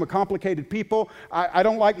a hard time with complicated people. I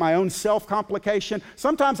don't like my own self-complication.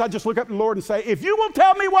 Sometimes I just look up to the Lord and say, if you will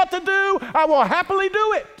tell me what to do, I will happily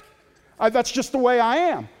do it. That's just the way I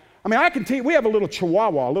am. I mean, I can teach, we have a little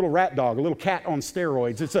chihuahua, a little rat dog, a little cat on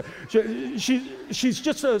steroids. She's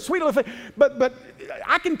just a sweet little thing, but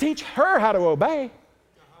I can teach her how to obey.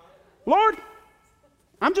 Lord,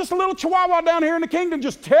 I'm just a little chihuahua down here in the kingdom.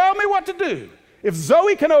 Just tell me what to do. If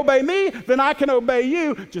Zoe can obey me, then I can obey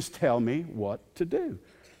you. Just tell me what to do.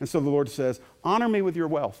 And so the Lord says, honor me with your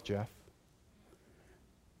wealth, Jeff.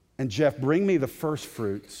 And Jeff, bring me the first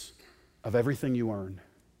fruits of everything you earn,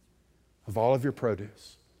 of all of your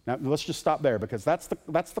produce. Now, let's just stop there because that's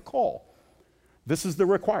the call. This is the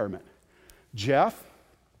requirement. Jeff,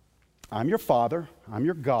 I'm your father, I'm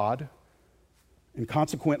your God, and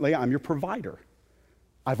consequently, I'm your provider.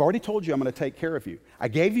 I've already told you I'm going to take care of you. I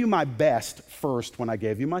gave you my best first when I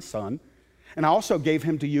gave you my son, and I also gave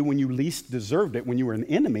him to you when you least deserved it, when you were an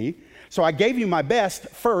enemy. So I gave you my best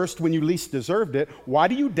first when you least deserved it. Why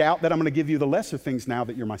do you doubt that I'm going to give you the lesser things now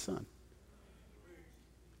that you're my son?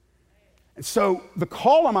 And so the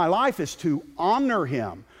call on my life is to honor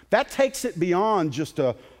him. That takes it beyond just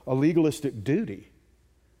a legalistic duty.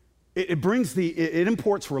 It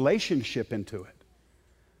imports relationship into it.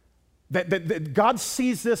 That God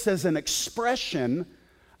sees this as an expression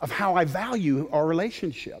of how I value our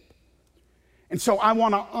relationship. And so I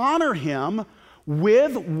want to honor him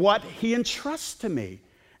with what he entrusts to me.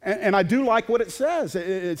 And I do like what it says.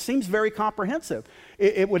 It seems very comprehensive.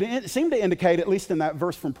 It would seem to indicate, at least in that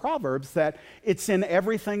verse from Proverbs, that it's in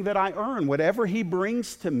everything that I earn. Whatever he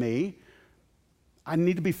brings to me, I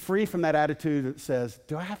need to be free from that attitude that says,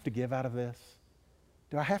 do I have to give out of this?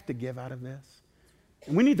 Do I have to give out of this?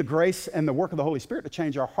 And we need the grace and the work of the Holy Spirit to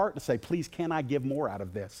change our heart to say, please, can I give more out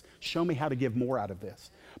of this? Show me how to give more out of this.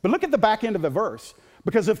 But look at the back end of the verse,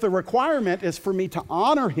 because if the requirement is for me to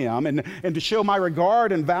honor him and to show my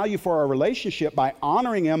regard and value for our relationship by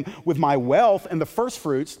honoring him with my wealth and the first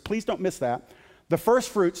fruits, please don't miss that. The first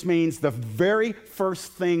fruits means the very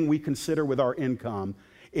first thing we consider with our income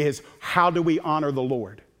is how do we honor the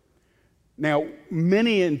Lord? Now,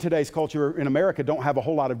 many in today's culture in America don't have a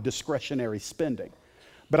whole lot of discretionary spending.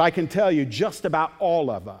 But I can tell you, just about all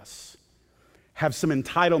of us have some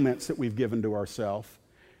entitlements that we've given to ourselves.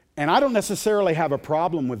 And I don't necessarily have a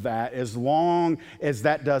problem with that as long as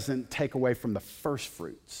that doesn't take away from the first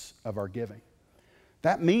fruits of our giving.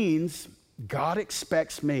 That means God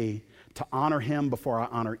expects me to honor him before I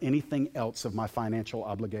honor anything else of my financial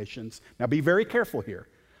obligations. Now be very careful here.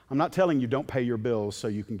 I'm not telling you don't pay your bills so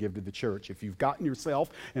you can give to the church. If you've gotten yourself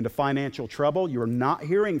into financial trouble, you're not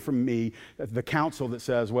hearing from me the counsel that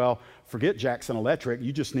says, well, forget Jackson Electric,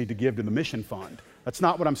 you just need to give to the mission fund. That's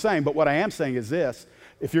not what I'm saying, but what I am saying is this.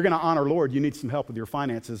 If you're going to honor Lord, you need some help with your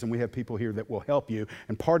finances, and we have people here that will help you.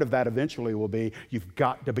 And part of that eventually will be you've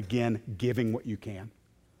got to begin giving what you can.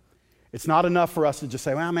 It's not enough for us to just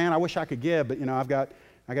say, well, man, I wish I could give, but, I've got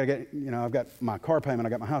my car payment, I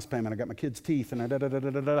got my house payment, I got my kids' teeth, and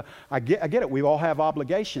da-da-da-da-da-da. I get it. We all have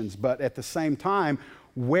obligations, but at the same time,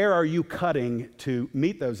 where are you cutting to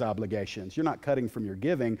meet those obligations? You're not cutting from your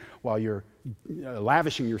giving while you're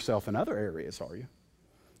lavishing yourself in other areas, are you?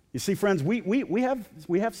 You see, friends, we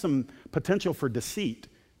have some potential for deceit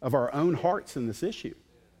of our own hearts in this issue.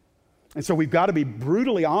 And so we've got to be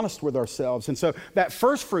brutally honest with ourselves. And so that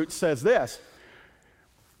first fruit says this.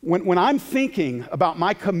 When I'm thinking about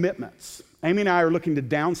my commitments, Amy and I are looking to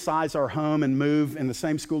downsize our home and move in the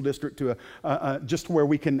same school district to just where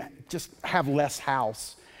we can just have less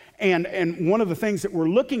house. And one of the things that we're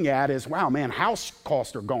looking at is, wow, man, house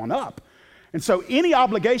costs are going up. And so any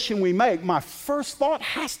obligation we make, my first thought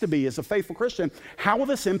has to be, as a faithful Christian, how will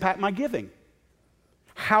this impact my giving?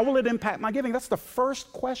 How will it impact my giving? That's the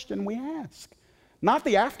first question we ask. Not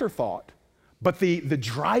the afterthought, but the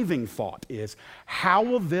driving thought is, how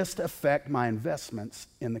will this affect my investments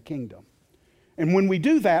in the kingdom? And when we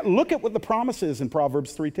do that, look at what the promise is in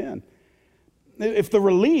Proverbs 3:10. If the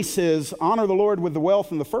release is honor the Lord with the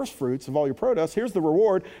wealth and the first fruits of all your produce, here's the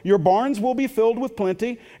reward. Your barns will be filled with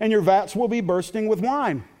plenty, and your vats will be bursting with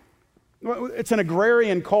wine. It's an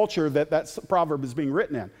agrarian culture that proverb is being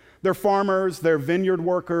written in. They're farmers, they're vineyard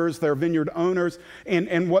workers, they're vineyard owners.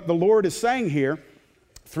 And what the Lord is saying here,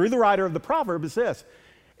 through the writer of the proverb, is this.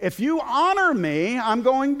 If you honor me, I'm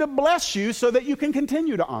going to bless you so that you can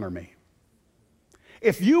continue to honor me.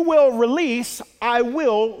 If you will release, I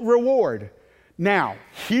will reward. Now,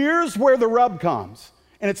 here's where the rub comes.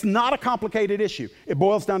 And it's not a complicated issue. It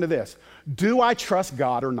boils down to this. Do I trust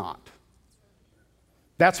God or not?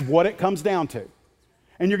 That's what it comes down to.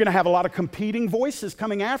 And you're going to have a lot of competing voices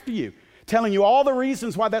coming after you, telling you all the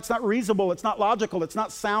reasons why that's not reasonable, it's not logical, it's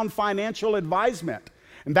not sound financial advisement.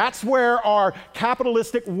 And that's where our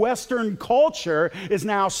capitalistic Western culture is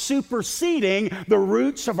now superseding the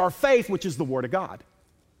roots of our faith, which is the Word of God.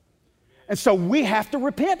 And so we have to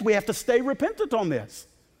repent. We have to stay repentant on this.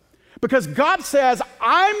 Because God says,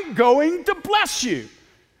 I'm going to bless you.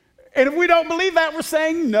 And if we don't believe that, we're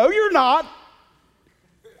saying, no, you're not.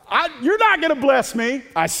 You're not going to bless me.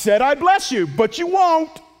 I said I'd bless you, but you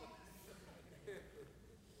won't.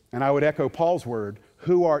 And I would echo Paul's word,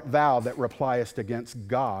 who art thou that repliest against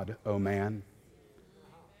God, O man?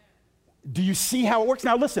 Do you see how it works?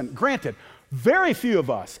 Now listen, granted, very few of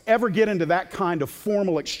us ever get into that kind of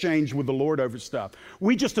formal exchange with the Lord over stuff.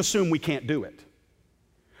 We just assume we can't do it.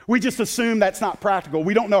 We just assume that's not practical.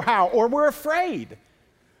 We don't know how, or we're afraid.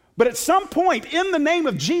 But at some point, in the name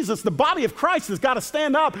of Jesus, the body of Christ has got to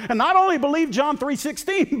stand up and not only believe John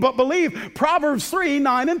 3:16, but believe Proverbs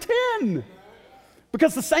 3:9 and 10.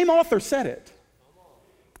 Because the same author said it.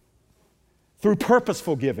 Through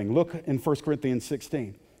purposeful giving, look in 1 Corinthians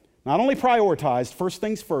 16. Not only prioritized, first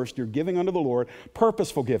things first, you're giving unto the Lord,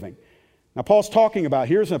 purposeful giving. Now, Paul's talking about,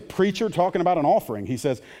 here's a preacher talking about an offering. He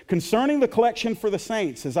says, concerning the collection for the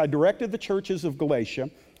saints, as I directed the churches of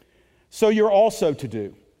Galatia, so you're also to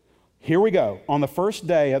do. Here we go. On the first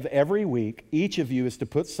day of every week, each of you is to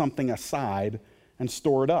put something aside and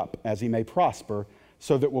store it up, as he may prosper,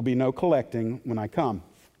 so that will be no collecting when I come.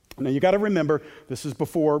 Now, you got to remember, this is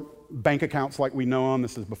before bank accounts like we know them.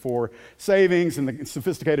 This is before savings and the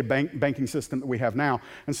sophisticated banking system that we have now.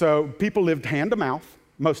 And so people lived hand to mouth,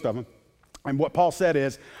 most of them. And what Paul said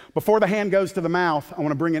is, before the hand goes to the mouth, I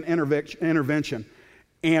want to bring an intervention.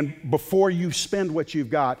 And before you spend what you've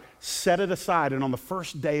got, set it aside. And on the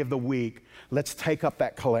first day of the week, let's take up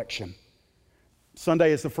that collection.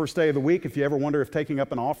 Sunday is the first day of the week. If you ever wonder if taking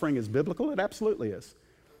up an offering is biblical, it absolutely is.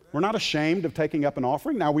 We're not ashamed of taking up an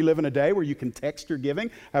offering. Now, we live in a day where you can text your giving.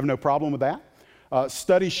 I have no problem with that.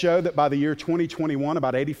 Studies show that by the year 2021,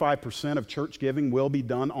 about 85% of church giving will be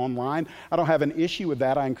done online. I don't have an issue with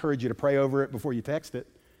that. I encourage you to pray over it before you text it.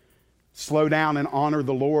 Slow down and honor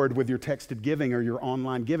the Lord with your texted giving or your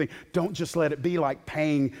online giving. Don't just let it be like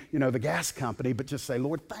paying, the gas company, but just say,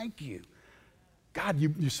 Lord, thank you. God,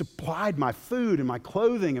 you supplied my food and my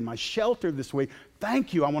clothing and my shelter this week.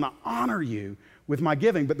 Thank you. I want to honor you with my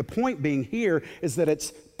giving. But the point being here is that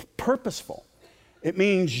it's purposeful. It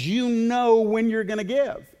means you know when you're going to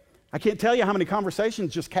give. I can't tell you how many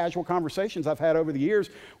conversations, just casual conversations I've had over the years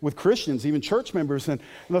with Christians, even church members, and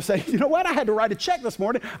they'll say, you know what, I had to write a check this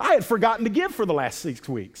morning. I had forgotten to give for the last 6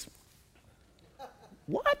 weeks.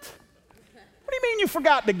 What? What do you mean you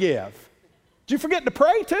forgot to give? Did you forget to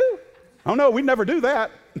pray too? Oh no, we never do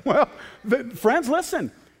that. Well, friends,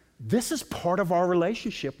 listen, this is part of our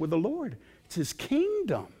relationship with the Lord. It's His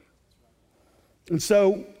kingdom. And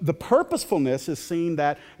so the purposefulness is seen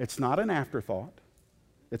that it's not an afterthought.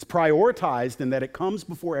 It's prioritized in that it comes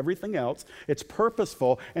before everything else. It's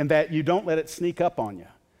purposeful and that you don't let it sneak up on you.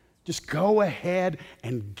 Just go ahead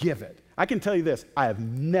and give it. I can tell you this, I have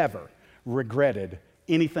never regretted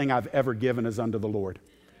anything I've ever given as unto the Lord.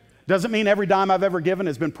 Doesn't mean every dime I've ever given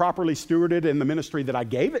has been properly stewarded in the ministry that I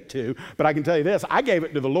gave it to, but I can tell you this, I gave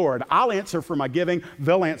it to the Lord. I'll answer for my giving.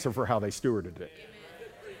 They'll answer for how they stewarded it.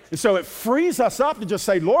 And so it frees us up to just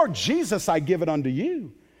say, Lord Jesus, I give it unto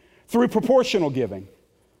you through proportional giving.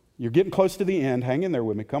 You're getting close to the end. Hang in there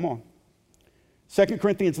with me. Come on. 2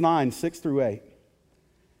 Corinthians 9, 6 through 8.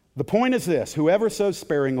 The point is this, whoever sows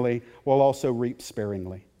sparingly will also reap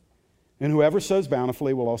sparingly. And whoever sows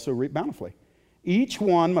bountifully will also reap bountifully. Each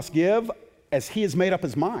one must give as he has made up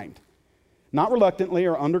his mind, not reluctantly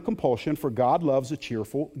or under compulsion, for God loves a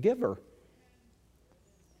cheerful giver.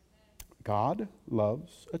 God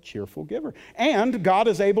loves a cheerful giver. And God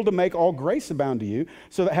is able to make all grace abound to you,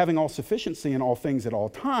 so that having all sufficiency in all things at all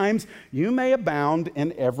times, you may abound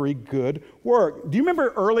in every good work. Do you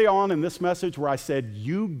remember early on in this message where I said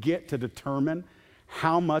you get to determine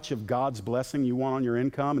how much of God's blessing you want on your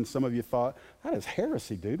income? And some of you thought, that is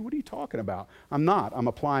heresy, dude. What are you talking about? I'm not. I'm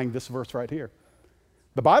applying this verse right here.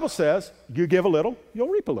 The Bible says, you give a little, you'll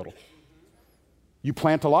reap a little. You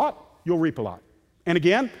plant a lot, you'll reap a lot. And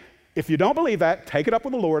again, if you don't believe that, take it up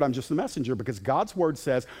with the Lord. I'm just the messenger, because God's word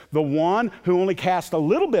says the one who only casts a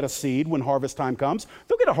little bit of seed when harvest time comes,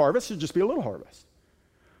 they'll get a harvest. It'll just be a little harvest.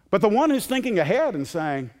 But the one who's thinking ahead and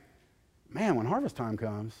saying, man, when harvest time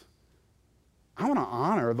comes, I want to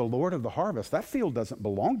honor the Lord of the harvest. That field doesn't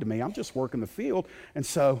belong to me. I'm just working the field. And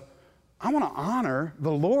so I want to honor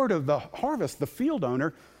the Lord of the harvest, the field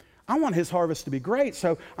owner. I want his harvest to be great.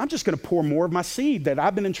 So I'm just going to pour more of my seed that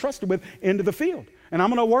I've been entrusted with into the field. And I'm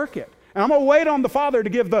going to work it. And I'm going to wait on the Father to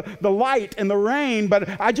give the light and the rain.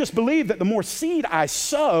 But I just believe that the more seed I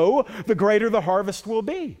sow, the greater the harvest will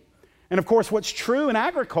be. And of course, what's true in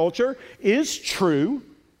agriculture is true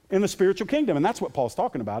in the spiritual kingdom. And that's what Paul's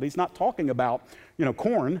talking about. He's not talking about,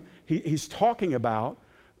 corn. He's talking about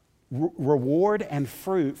reward and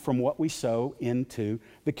fruit from what we sow into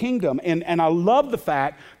the kingdom. And I love the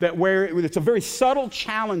fact that it's a very subtle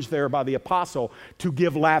challenge there by the apostle to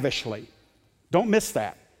give lavishly. Don't miss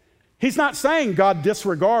that. He's not saying God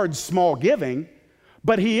disregards small giving,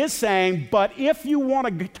 but he is saying, but if you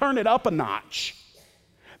want to turn it up a notch,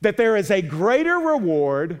 that there is a greater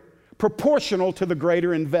reward proportional to the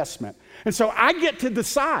greater investment. And so I get to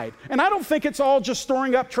decide. And I don't think it's all just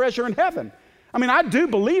storing up treasure in heaven. I mean, I do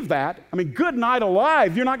believe that. I mean, good night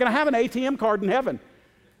alive, you're not going to have an ATM card in heaven.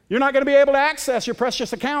 You're not going to be able to access your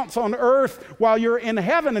precious accounts on earth while you're in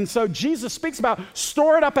heaven. And so Jesus speaks about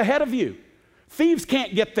store it up ahead of you. Thieves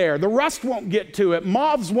can't get there. The rust won't get to it.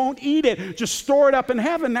 Moths won't eat it. Just store it up in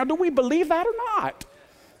heaven. Now, do we believe that or not?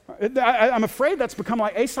 I'm afraid that's become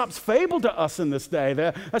like Aesop's fable to us in this day.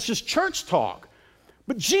 That's just church talk.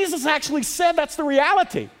 But Jesus actually said that's the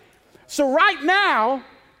reality. So right now,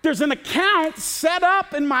 there's an account set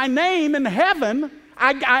up in my name in heaven.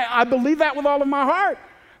 I believe that with all of my heart.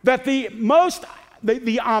 That the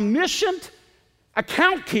omniscient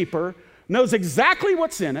account keeper knows exactly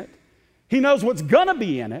what's in it. He knows what's going to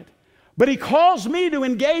be in it, but he calls me to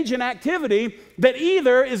engage in activity that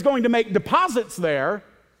either is going to make deposits there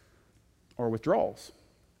or withdrawals.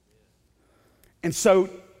 And so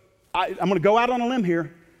I'm going to go out on a limb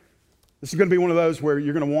here. This is going to be one of those where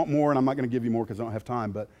you're going to want more, and I'm not going to give you more because I don't have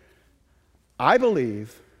time, but I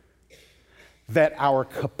believe that our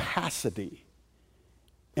capacity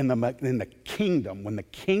in the kingdom, when the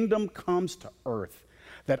kingdom comes to earth,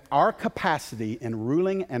 that our capacity in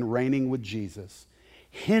ruling and reigning with Jesus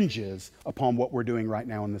hinges upon what we're doing right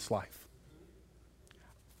now in this life.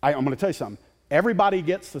 I'm going to tell you something. Everybody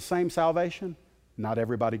gets the same salvation. Not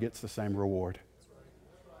everybody gets the same reward.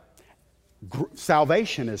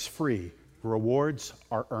 Salvation is free. Rewards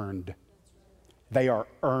are earned. They are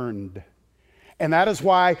earned. And that is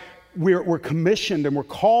why we're commissioned and we're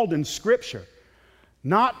called in Scripture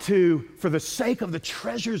not to, for the sake of the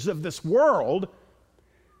treasures of this world,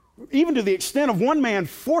 even to the extent of one man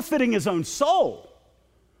forfeiting his own soul.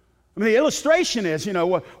 I mean, the illustration is,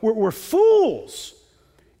 we're fools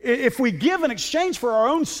if we give in exchange for our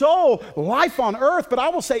own soul life on earth, but I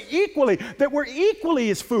will say equally that we're equally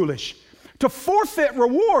as foolish to forfeit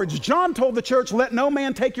rewards. John told the church, let no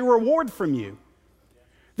man take your reward from you.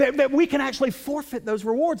 That we can actually forfeit those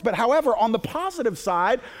rewards. But however, on the positive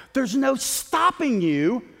side, there's no stopping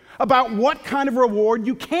you about what kind of reward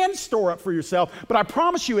you can store up for yourself. But I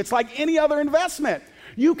promise you, it's like any other investment.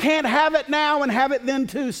 You can't have it now and have it then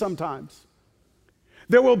too sometimes.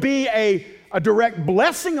 There will be a direct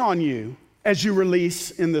blessing on you as you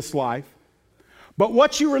release in this life. But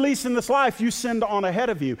what you release in this life, you send on ahead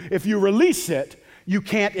of you. If you release it, you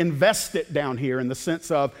can't invest it down here in the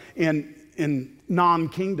sense of in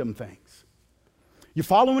non-kingdom things. You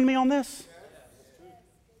following me on this?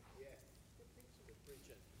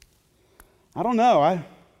 I don't know. I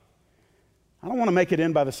don't want to make it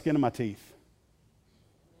in by the skin of my teeth.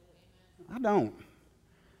 I don't.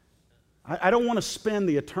 I don't want to spend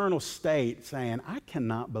the eternal state saying, I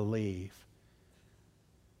cannot believe.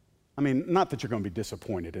 I mean, not that you're going to be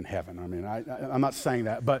disappointed in heaven. I mean, I'm not saying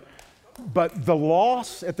that. But the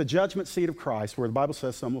loss at the judgment seat of Christ, where the Bible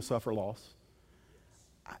says some will suffer loss,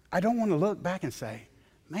 I don't want to look back and say,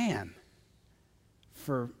 man,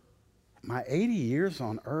 for my 80 years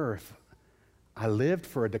on earth, I lived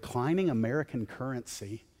for a declining American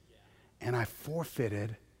currency, and I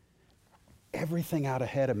forfeited everything out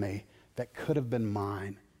ahead of me that could have been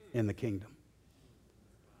mine in the kingdom.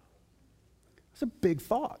 Those are big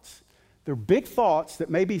thoughts. They're big thoughts that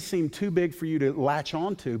maybe seem too big for you to latch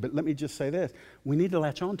onto, but let me just say this. We need to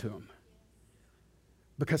latch onto them.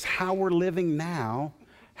 Because how we're living now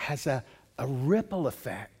has a ripple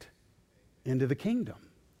effect into the kingdom.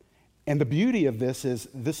 And the beauty of this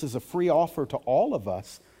is a free offer to all of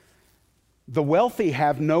us. The wealthy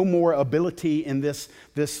have no more ability in this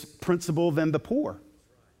principle than the poor,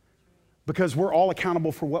 because we're all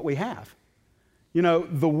accountable for what we have.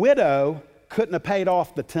 The widow couldn't have paid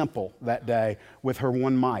off the temple that day with her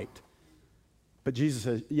one mite. But Jesus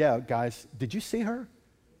says, yeah, guys, did you see her?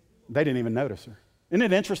 They didn't even notice her. Isn't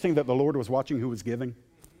it interesting that the Lord was watching who was giving?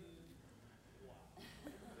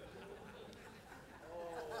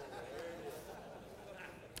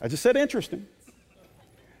 I just said interesting.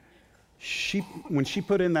 When she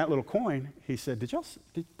put in that little coin, he said,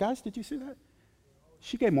 guys, did you see that?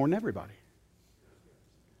 She gave more than everybody.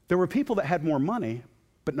 There were people that had more money,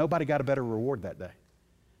 but nobody got a better reward that day.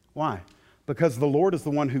 Why? Because the Lord is the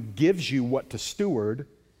one who gives you what to steward,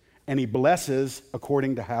 and he blesses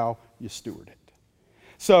according to how you steward it.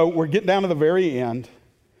 So we're getting down to the very end.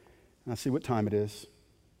 I see what time it is.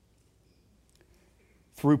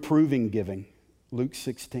 Through proving giving, Luke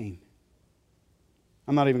 16.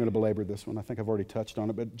 I'm not even going to belabor this one. I think I've already touched on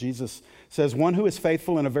it. But Jesus says, one who is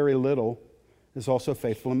faithful in a very little is also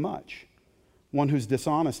faithful in much. One who's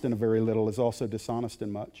dishonest in a very little is also dishonest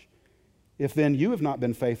in much. If then you have not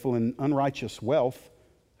been faithful in unrighteous wealth,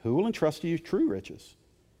 who will entrust to you true riches?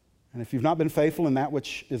 And if you've not been faithful in that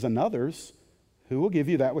which is another's, who will give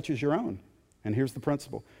you that which is your own? And here's the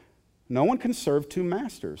principle. No one can serve two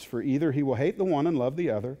masters, for either he will hate the one and love the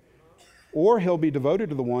other, or he'll be devoted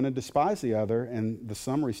to the one and despise the other. And the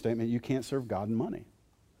summary statement, you can't serve God and money.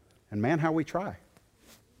 And man, how we try.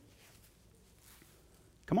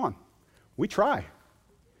 Come on, we try.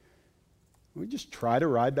 We just try to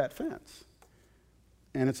ride that fence.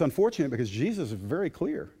 And it's unfortunate because Jesus is very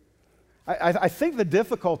clear. I think the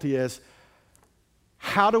difficulty is,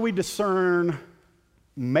 how do we discern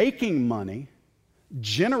making money,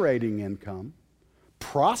 generating income,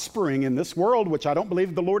 prospering in this world, which I don't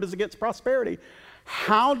believe the Lord is against prosperity.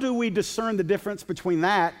 How do we discern the difference between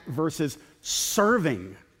that versus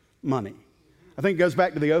serving money? I think it goes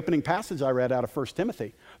back to the opening passage I read out of 1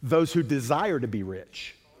 Timothy. Those who desire to be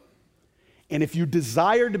rich. And if you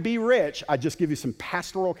desire to be rich, I just give you some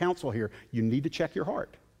pastoral counsel here. You need to check your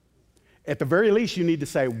heart. At the very least, you need to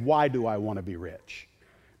say, why do I want to be rich?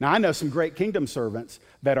 Now, I know some great kingdom servants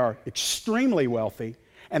that are extremely wealthy,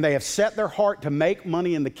 and they have set their heart to make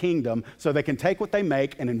money in the kingdom so they can take what they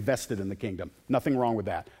make and invest it in the kingdom. Nothing wrong with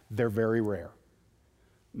that. They're very rare.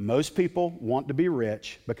 Most people want to be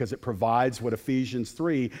rich because it provides what Ephesians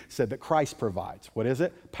 3 said that Christ provides. What is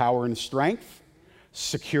it? Power and strength,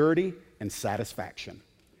 security, and satisfaction.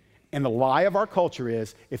 And the lie of our culture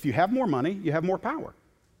is, if you have more money, you have more power.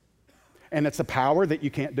 And it's a power that you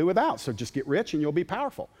can't do without. So just get rich and you'll be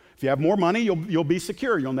powerful. If you have more money, you'll be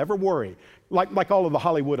secure. You'll never worry. Like all of the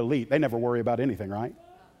Hollywood elite, they never worry about anything, right?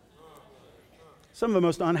 Some of the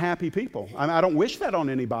most unhappy people. I don't wish that on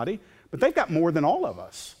anybody, but they've got more than all of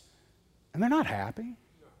us. And they're not happy.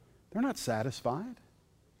 They're not satisfied.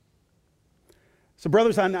 So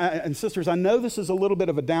brothers and sisters, I know this is a little bit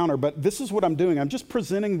of a downer, but this is what I'm doing. I'm just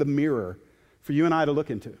presenting the mirror for you and I to look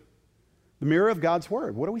into. The mirror of God's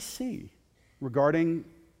Word. What do we see regarding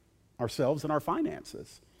ourselves and our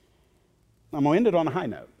finances? I'm going to end it on a high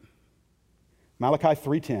note. Malachi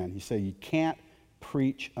 3:10, you say you can't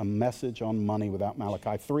preach a message on money without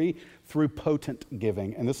Malachi 3 through potent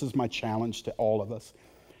giving. And this is my challenge to all of us.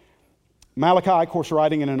 Malachi, of course,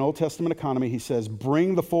 writing in an Old Testament economy, he says,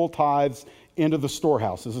 bring the full tithes into the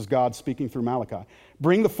storehouse. This is God speaking through Malachi.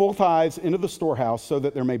 Bring the full tithes into the storehouse so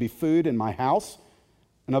that there may be food in my house.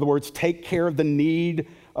 In other words, take care of the need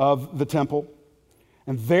of the temple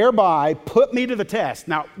and thereby put me to the test.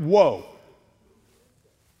 Now, whoa.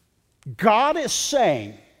 God is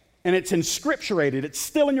saying, and it's inscripturated, it's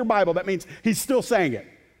still in your Bible. That means he's still saying it.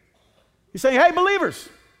 He's saying, hey, believers,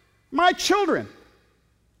 my children,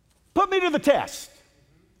 put me to the test.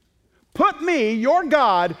 Put me, your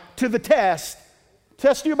God, to the test.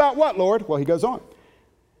 Test you about what, Lord? Well, he goes on.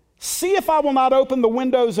 See if I will not open the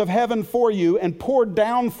windows of heaven for you and pour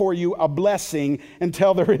down for you a blessing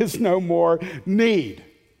until there is no more need.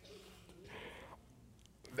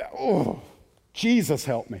 Oh, Jesus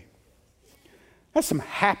help me. That's some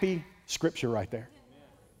happy scripture right there.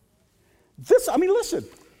 Listen.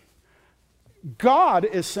 God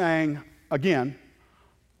is saying, again,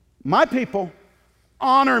 my people,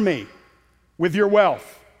 honor me with your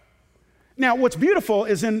wealth. Now, what's beautiful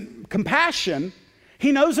is in compassion,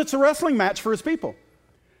 he knows it's a wrestling match for his people.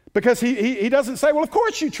 Because he doesn't say, well, of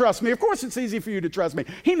course you trust me. Of course it's easy for you to trust me.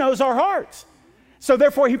 He knows our hearts. So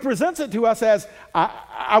therefore, he presents it to us as,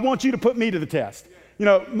 I want you to put me to the test. You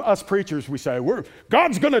know, us preachers, we say,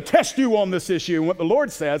 God's going to test you on this issue. And what the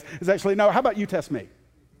Lord says is actually, no, how about you test me?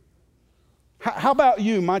 How about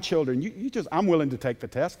you, my children? I'm willing to take the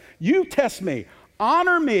test. You test me.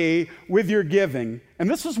 Honor me with your giving. And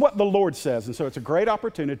this is what the Lord says. And so it's a great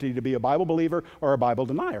opportunity to be a Bible believer or a Bible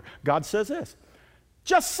denier. God says this.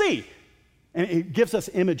 Just see. And it gives us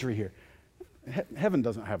imagery here. Heaven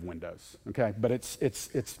doesn't have windows, okay? But it's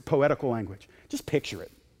poetical language. Just picture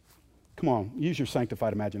it. Come on, use your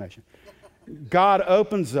sanctified imagination. God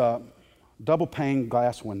opens a double pane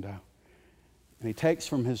glass window. And he takes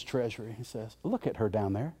from his treasury. He says, look at her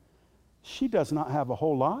down there. She does not have a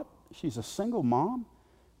whole lot. She's a single mom.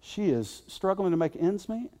 She is struggling to make ends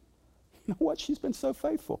meet. You know what? She's been so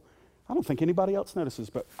faithful. I don't think anybody else notices,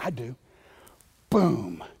 but I do.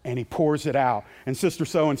 Boom. And he pours it out. And Sister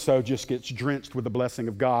So-and-so just gets drenched with the blessing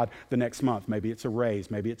of God the next month. Maybe it's a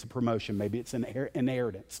raise. Maybe it's a promotion. Maybe it's an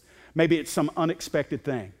inheritance. Maybe it's some unexpected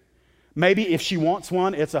thing. Maybe if she wants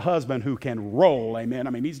one, it's a husband who can roll, amen. I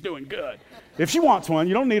mean, he's doing good. If she wants one,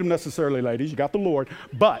 you don't need him necessarily, ladies. You got the Lord.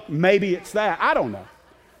 But maybe it's that. I don't know.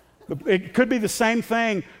 It could be the same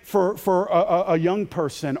thing for a young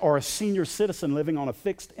person or a senior citizen living on a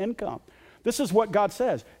fixed income. This is what God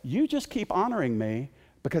says. You just keep honoring me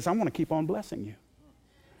because I want to keep on blessing you.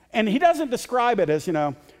 And he doesn't describe it as,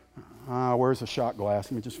 where's the shot glass?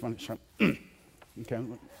 Let me just finish. Okay.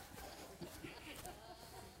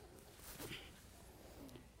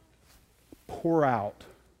 Pour out,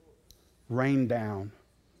 rain down,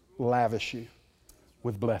 lavish you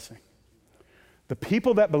with blessing. The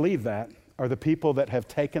people that believe that are the people that have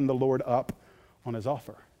taken the Lord up on his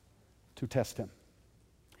offer to test him.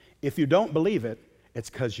 If you don't believe it, it's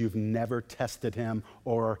because you've never tested him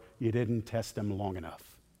or you didn't test him long enough.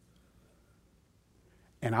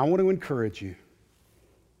 And I want to encourage you.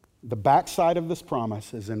 The backside of this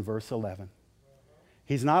promise is in verse 11.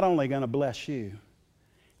 He's not only going to bless you,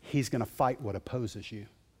 he's going to fight what opposes you.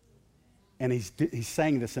 And he's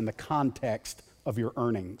saying this in the context of your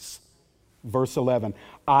earnings. Verse 11,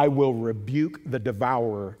 I will rebuke the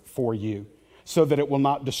devourer for you, so that it will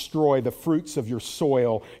not destroy the fruits of your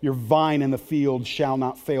soil. Your vine in the field shall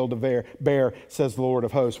not fail to bear, says the Lord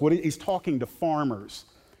of hosts. He's talking to farmers.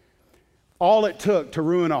 All it took to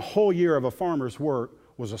ruin a whole year of a farmer's work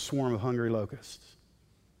was a swarm of hungry locusts.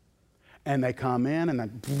 And they come in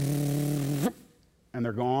and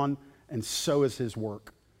they're gone, and so is his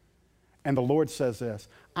work. And the Lord says this,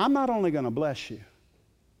 I'm not only going to bless you,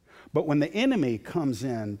 but when the enemy comes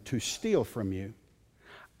in to steal from you,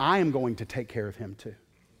 I am going to take care of him too.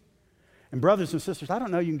 And brothers and sisters, I don't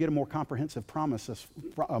know you can get a more comprehensive promise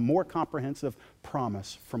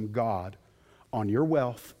from God on your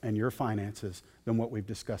wealth and your finances than what we've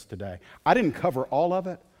discussed today. I didn't cover all of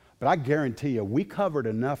it, but I guarantee you we covered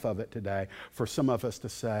enough of it today for some of us to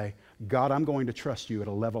say, God, I'm going to trust you at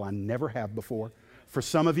a level I never have before. For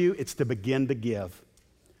some of you, it's to begin to give.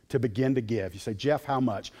 To begin to give. You say, Jeff, how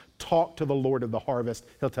much? Talk to the Lord of the harvest.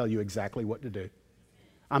 He'll tell you exactly what to do.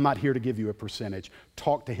 I'm not here to give you a percentage.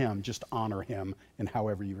 Talk to him. Just honor him in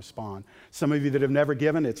however you respond. Some of you that have never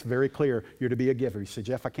given, it's very clear you're to be a giver. You say,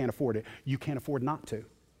 Jeff, I can't afford it. You can't afford not to.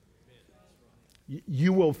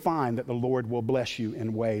 You will find that the Lord will bless you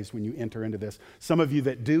in ways when you enter into this. Some of you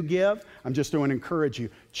that do give, I'm just going to encourage you,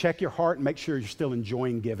 check your heart and make sure you're still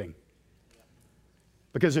enjoying giving.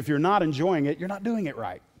 Because if you're not enjoying it, you're not doing it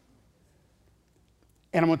right.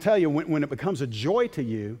 And I'm going to tell you, when it becomes a joy to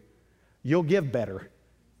you, you'll give better.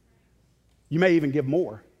 You may even give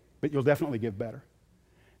more, but you'll definitely give better.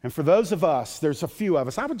 And for those of us, there's a few of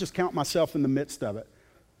us, I would just count myself in the midst of it.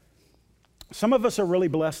 Some of us are really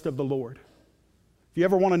blessed of the Lord. If you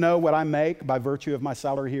ever want to know what I make by virtue of my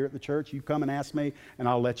salary here at the church, you come and ask me, and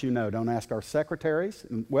I'll let you know. Don't ask our secretaries.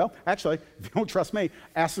 Well, actually, if you don't trust me,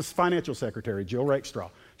 ask the financial secretary, Jill Rakestraw.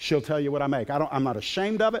 She'll tell you what I make. I'm not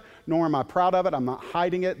ashamed of it, nor am I proud of it. I'm not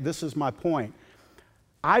hiding it. This is my point.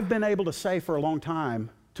 I've been able to say for a long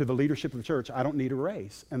time to the leadership of the church, I don't need a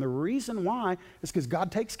raise. And the reason why is because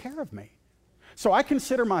God takes care of me. So I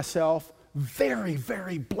consider myself very,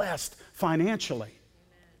 very blessed financially.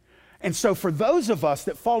 And so for those of us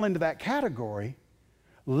that fall into that category,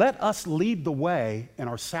 let us lead the way in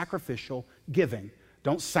our sacrificial giving.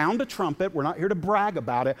 Don't sound a trumpet. We're not here to brag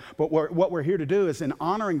about it, but what we're here to do is in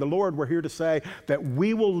honoring the Lord, we're here to say that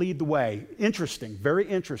we will lead the way. Interesting, very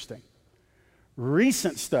interesting.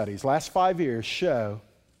 Recent studies, last 5 years, show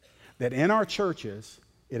that in our churches,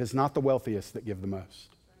 it is not the wealthiest that give the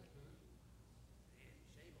most.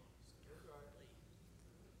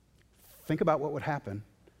 Think about what would happen.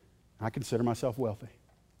 I consider myself wealthy.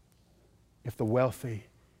 If the wealthy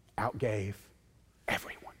outgave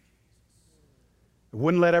everyone. It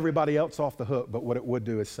wouldn't let everybody else off the hook, but what it would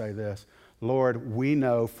do is say this, Lord, we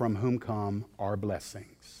know from whom come our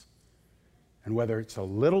blessings. And whether it's a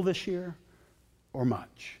little this year or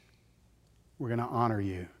much, we're going to honor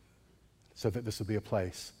you so that this will be a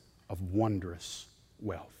place of wondrous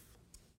wealth.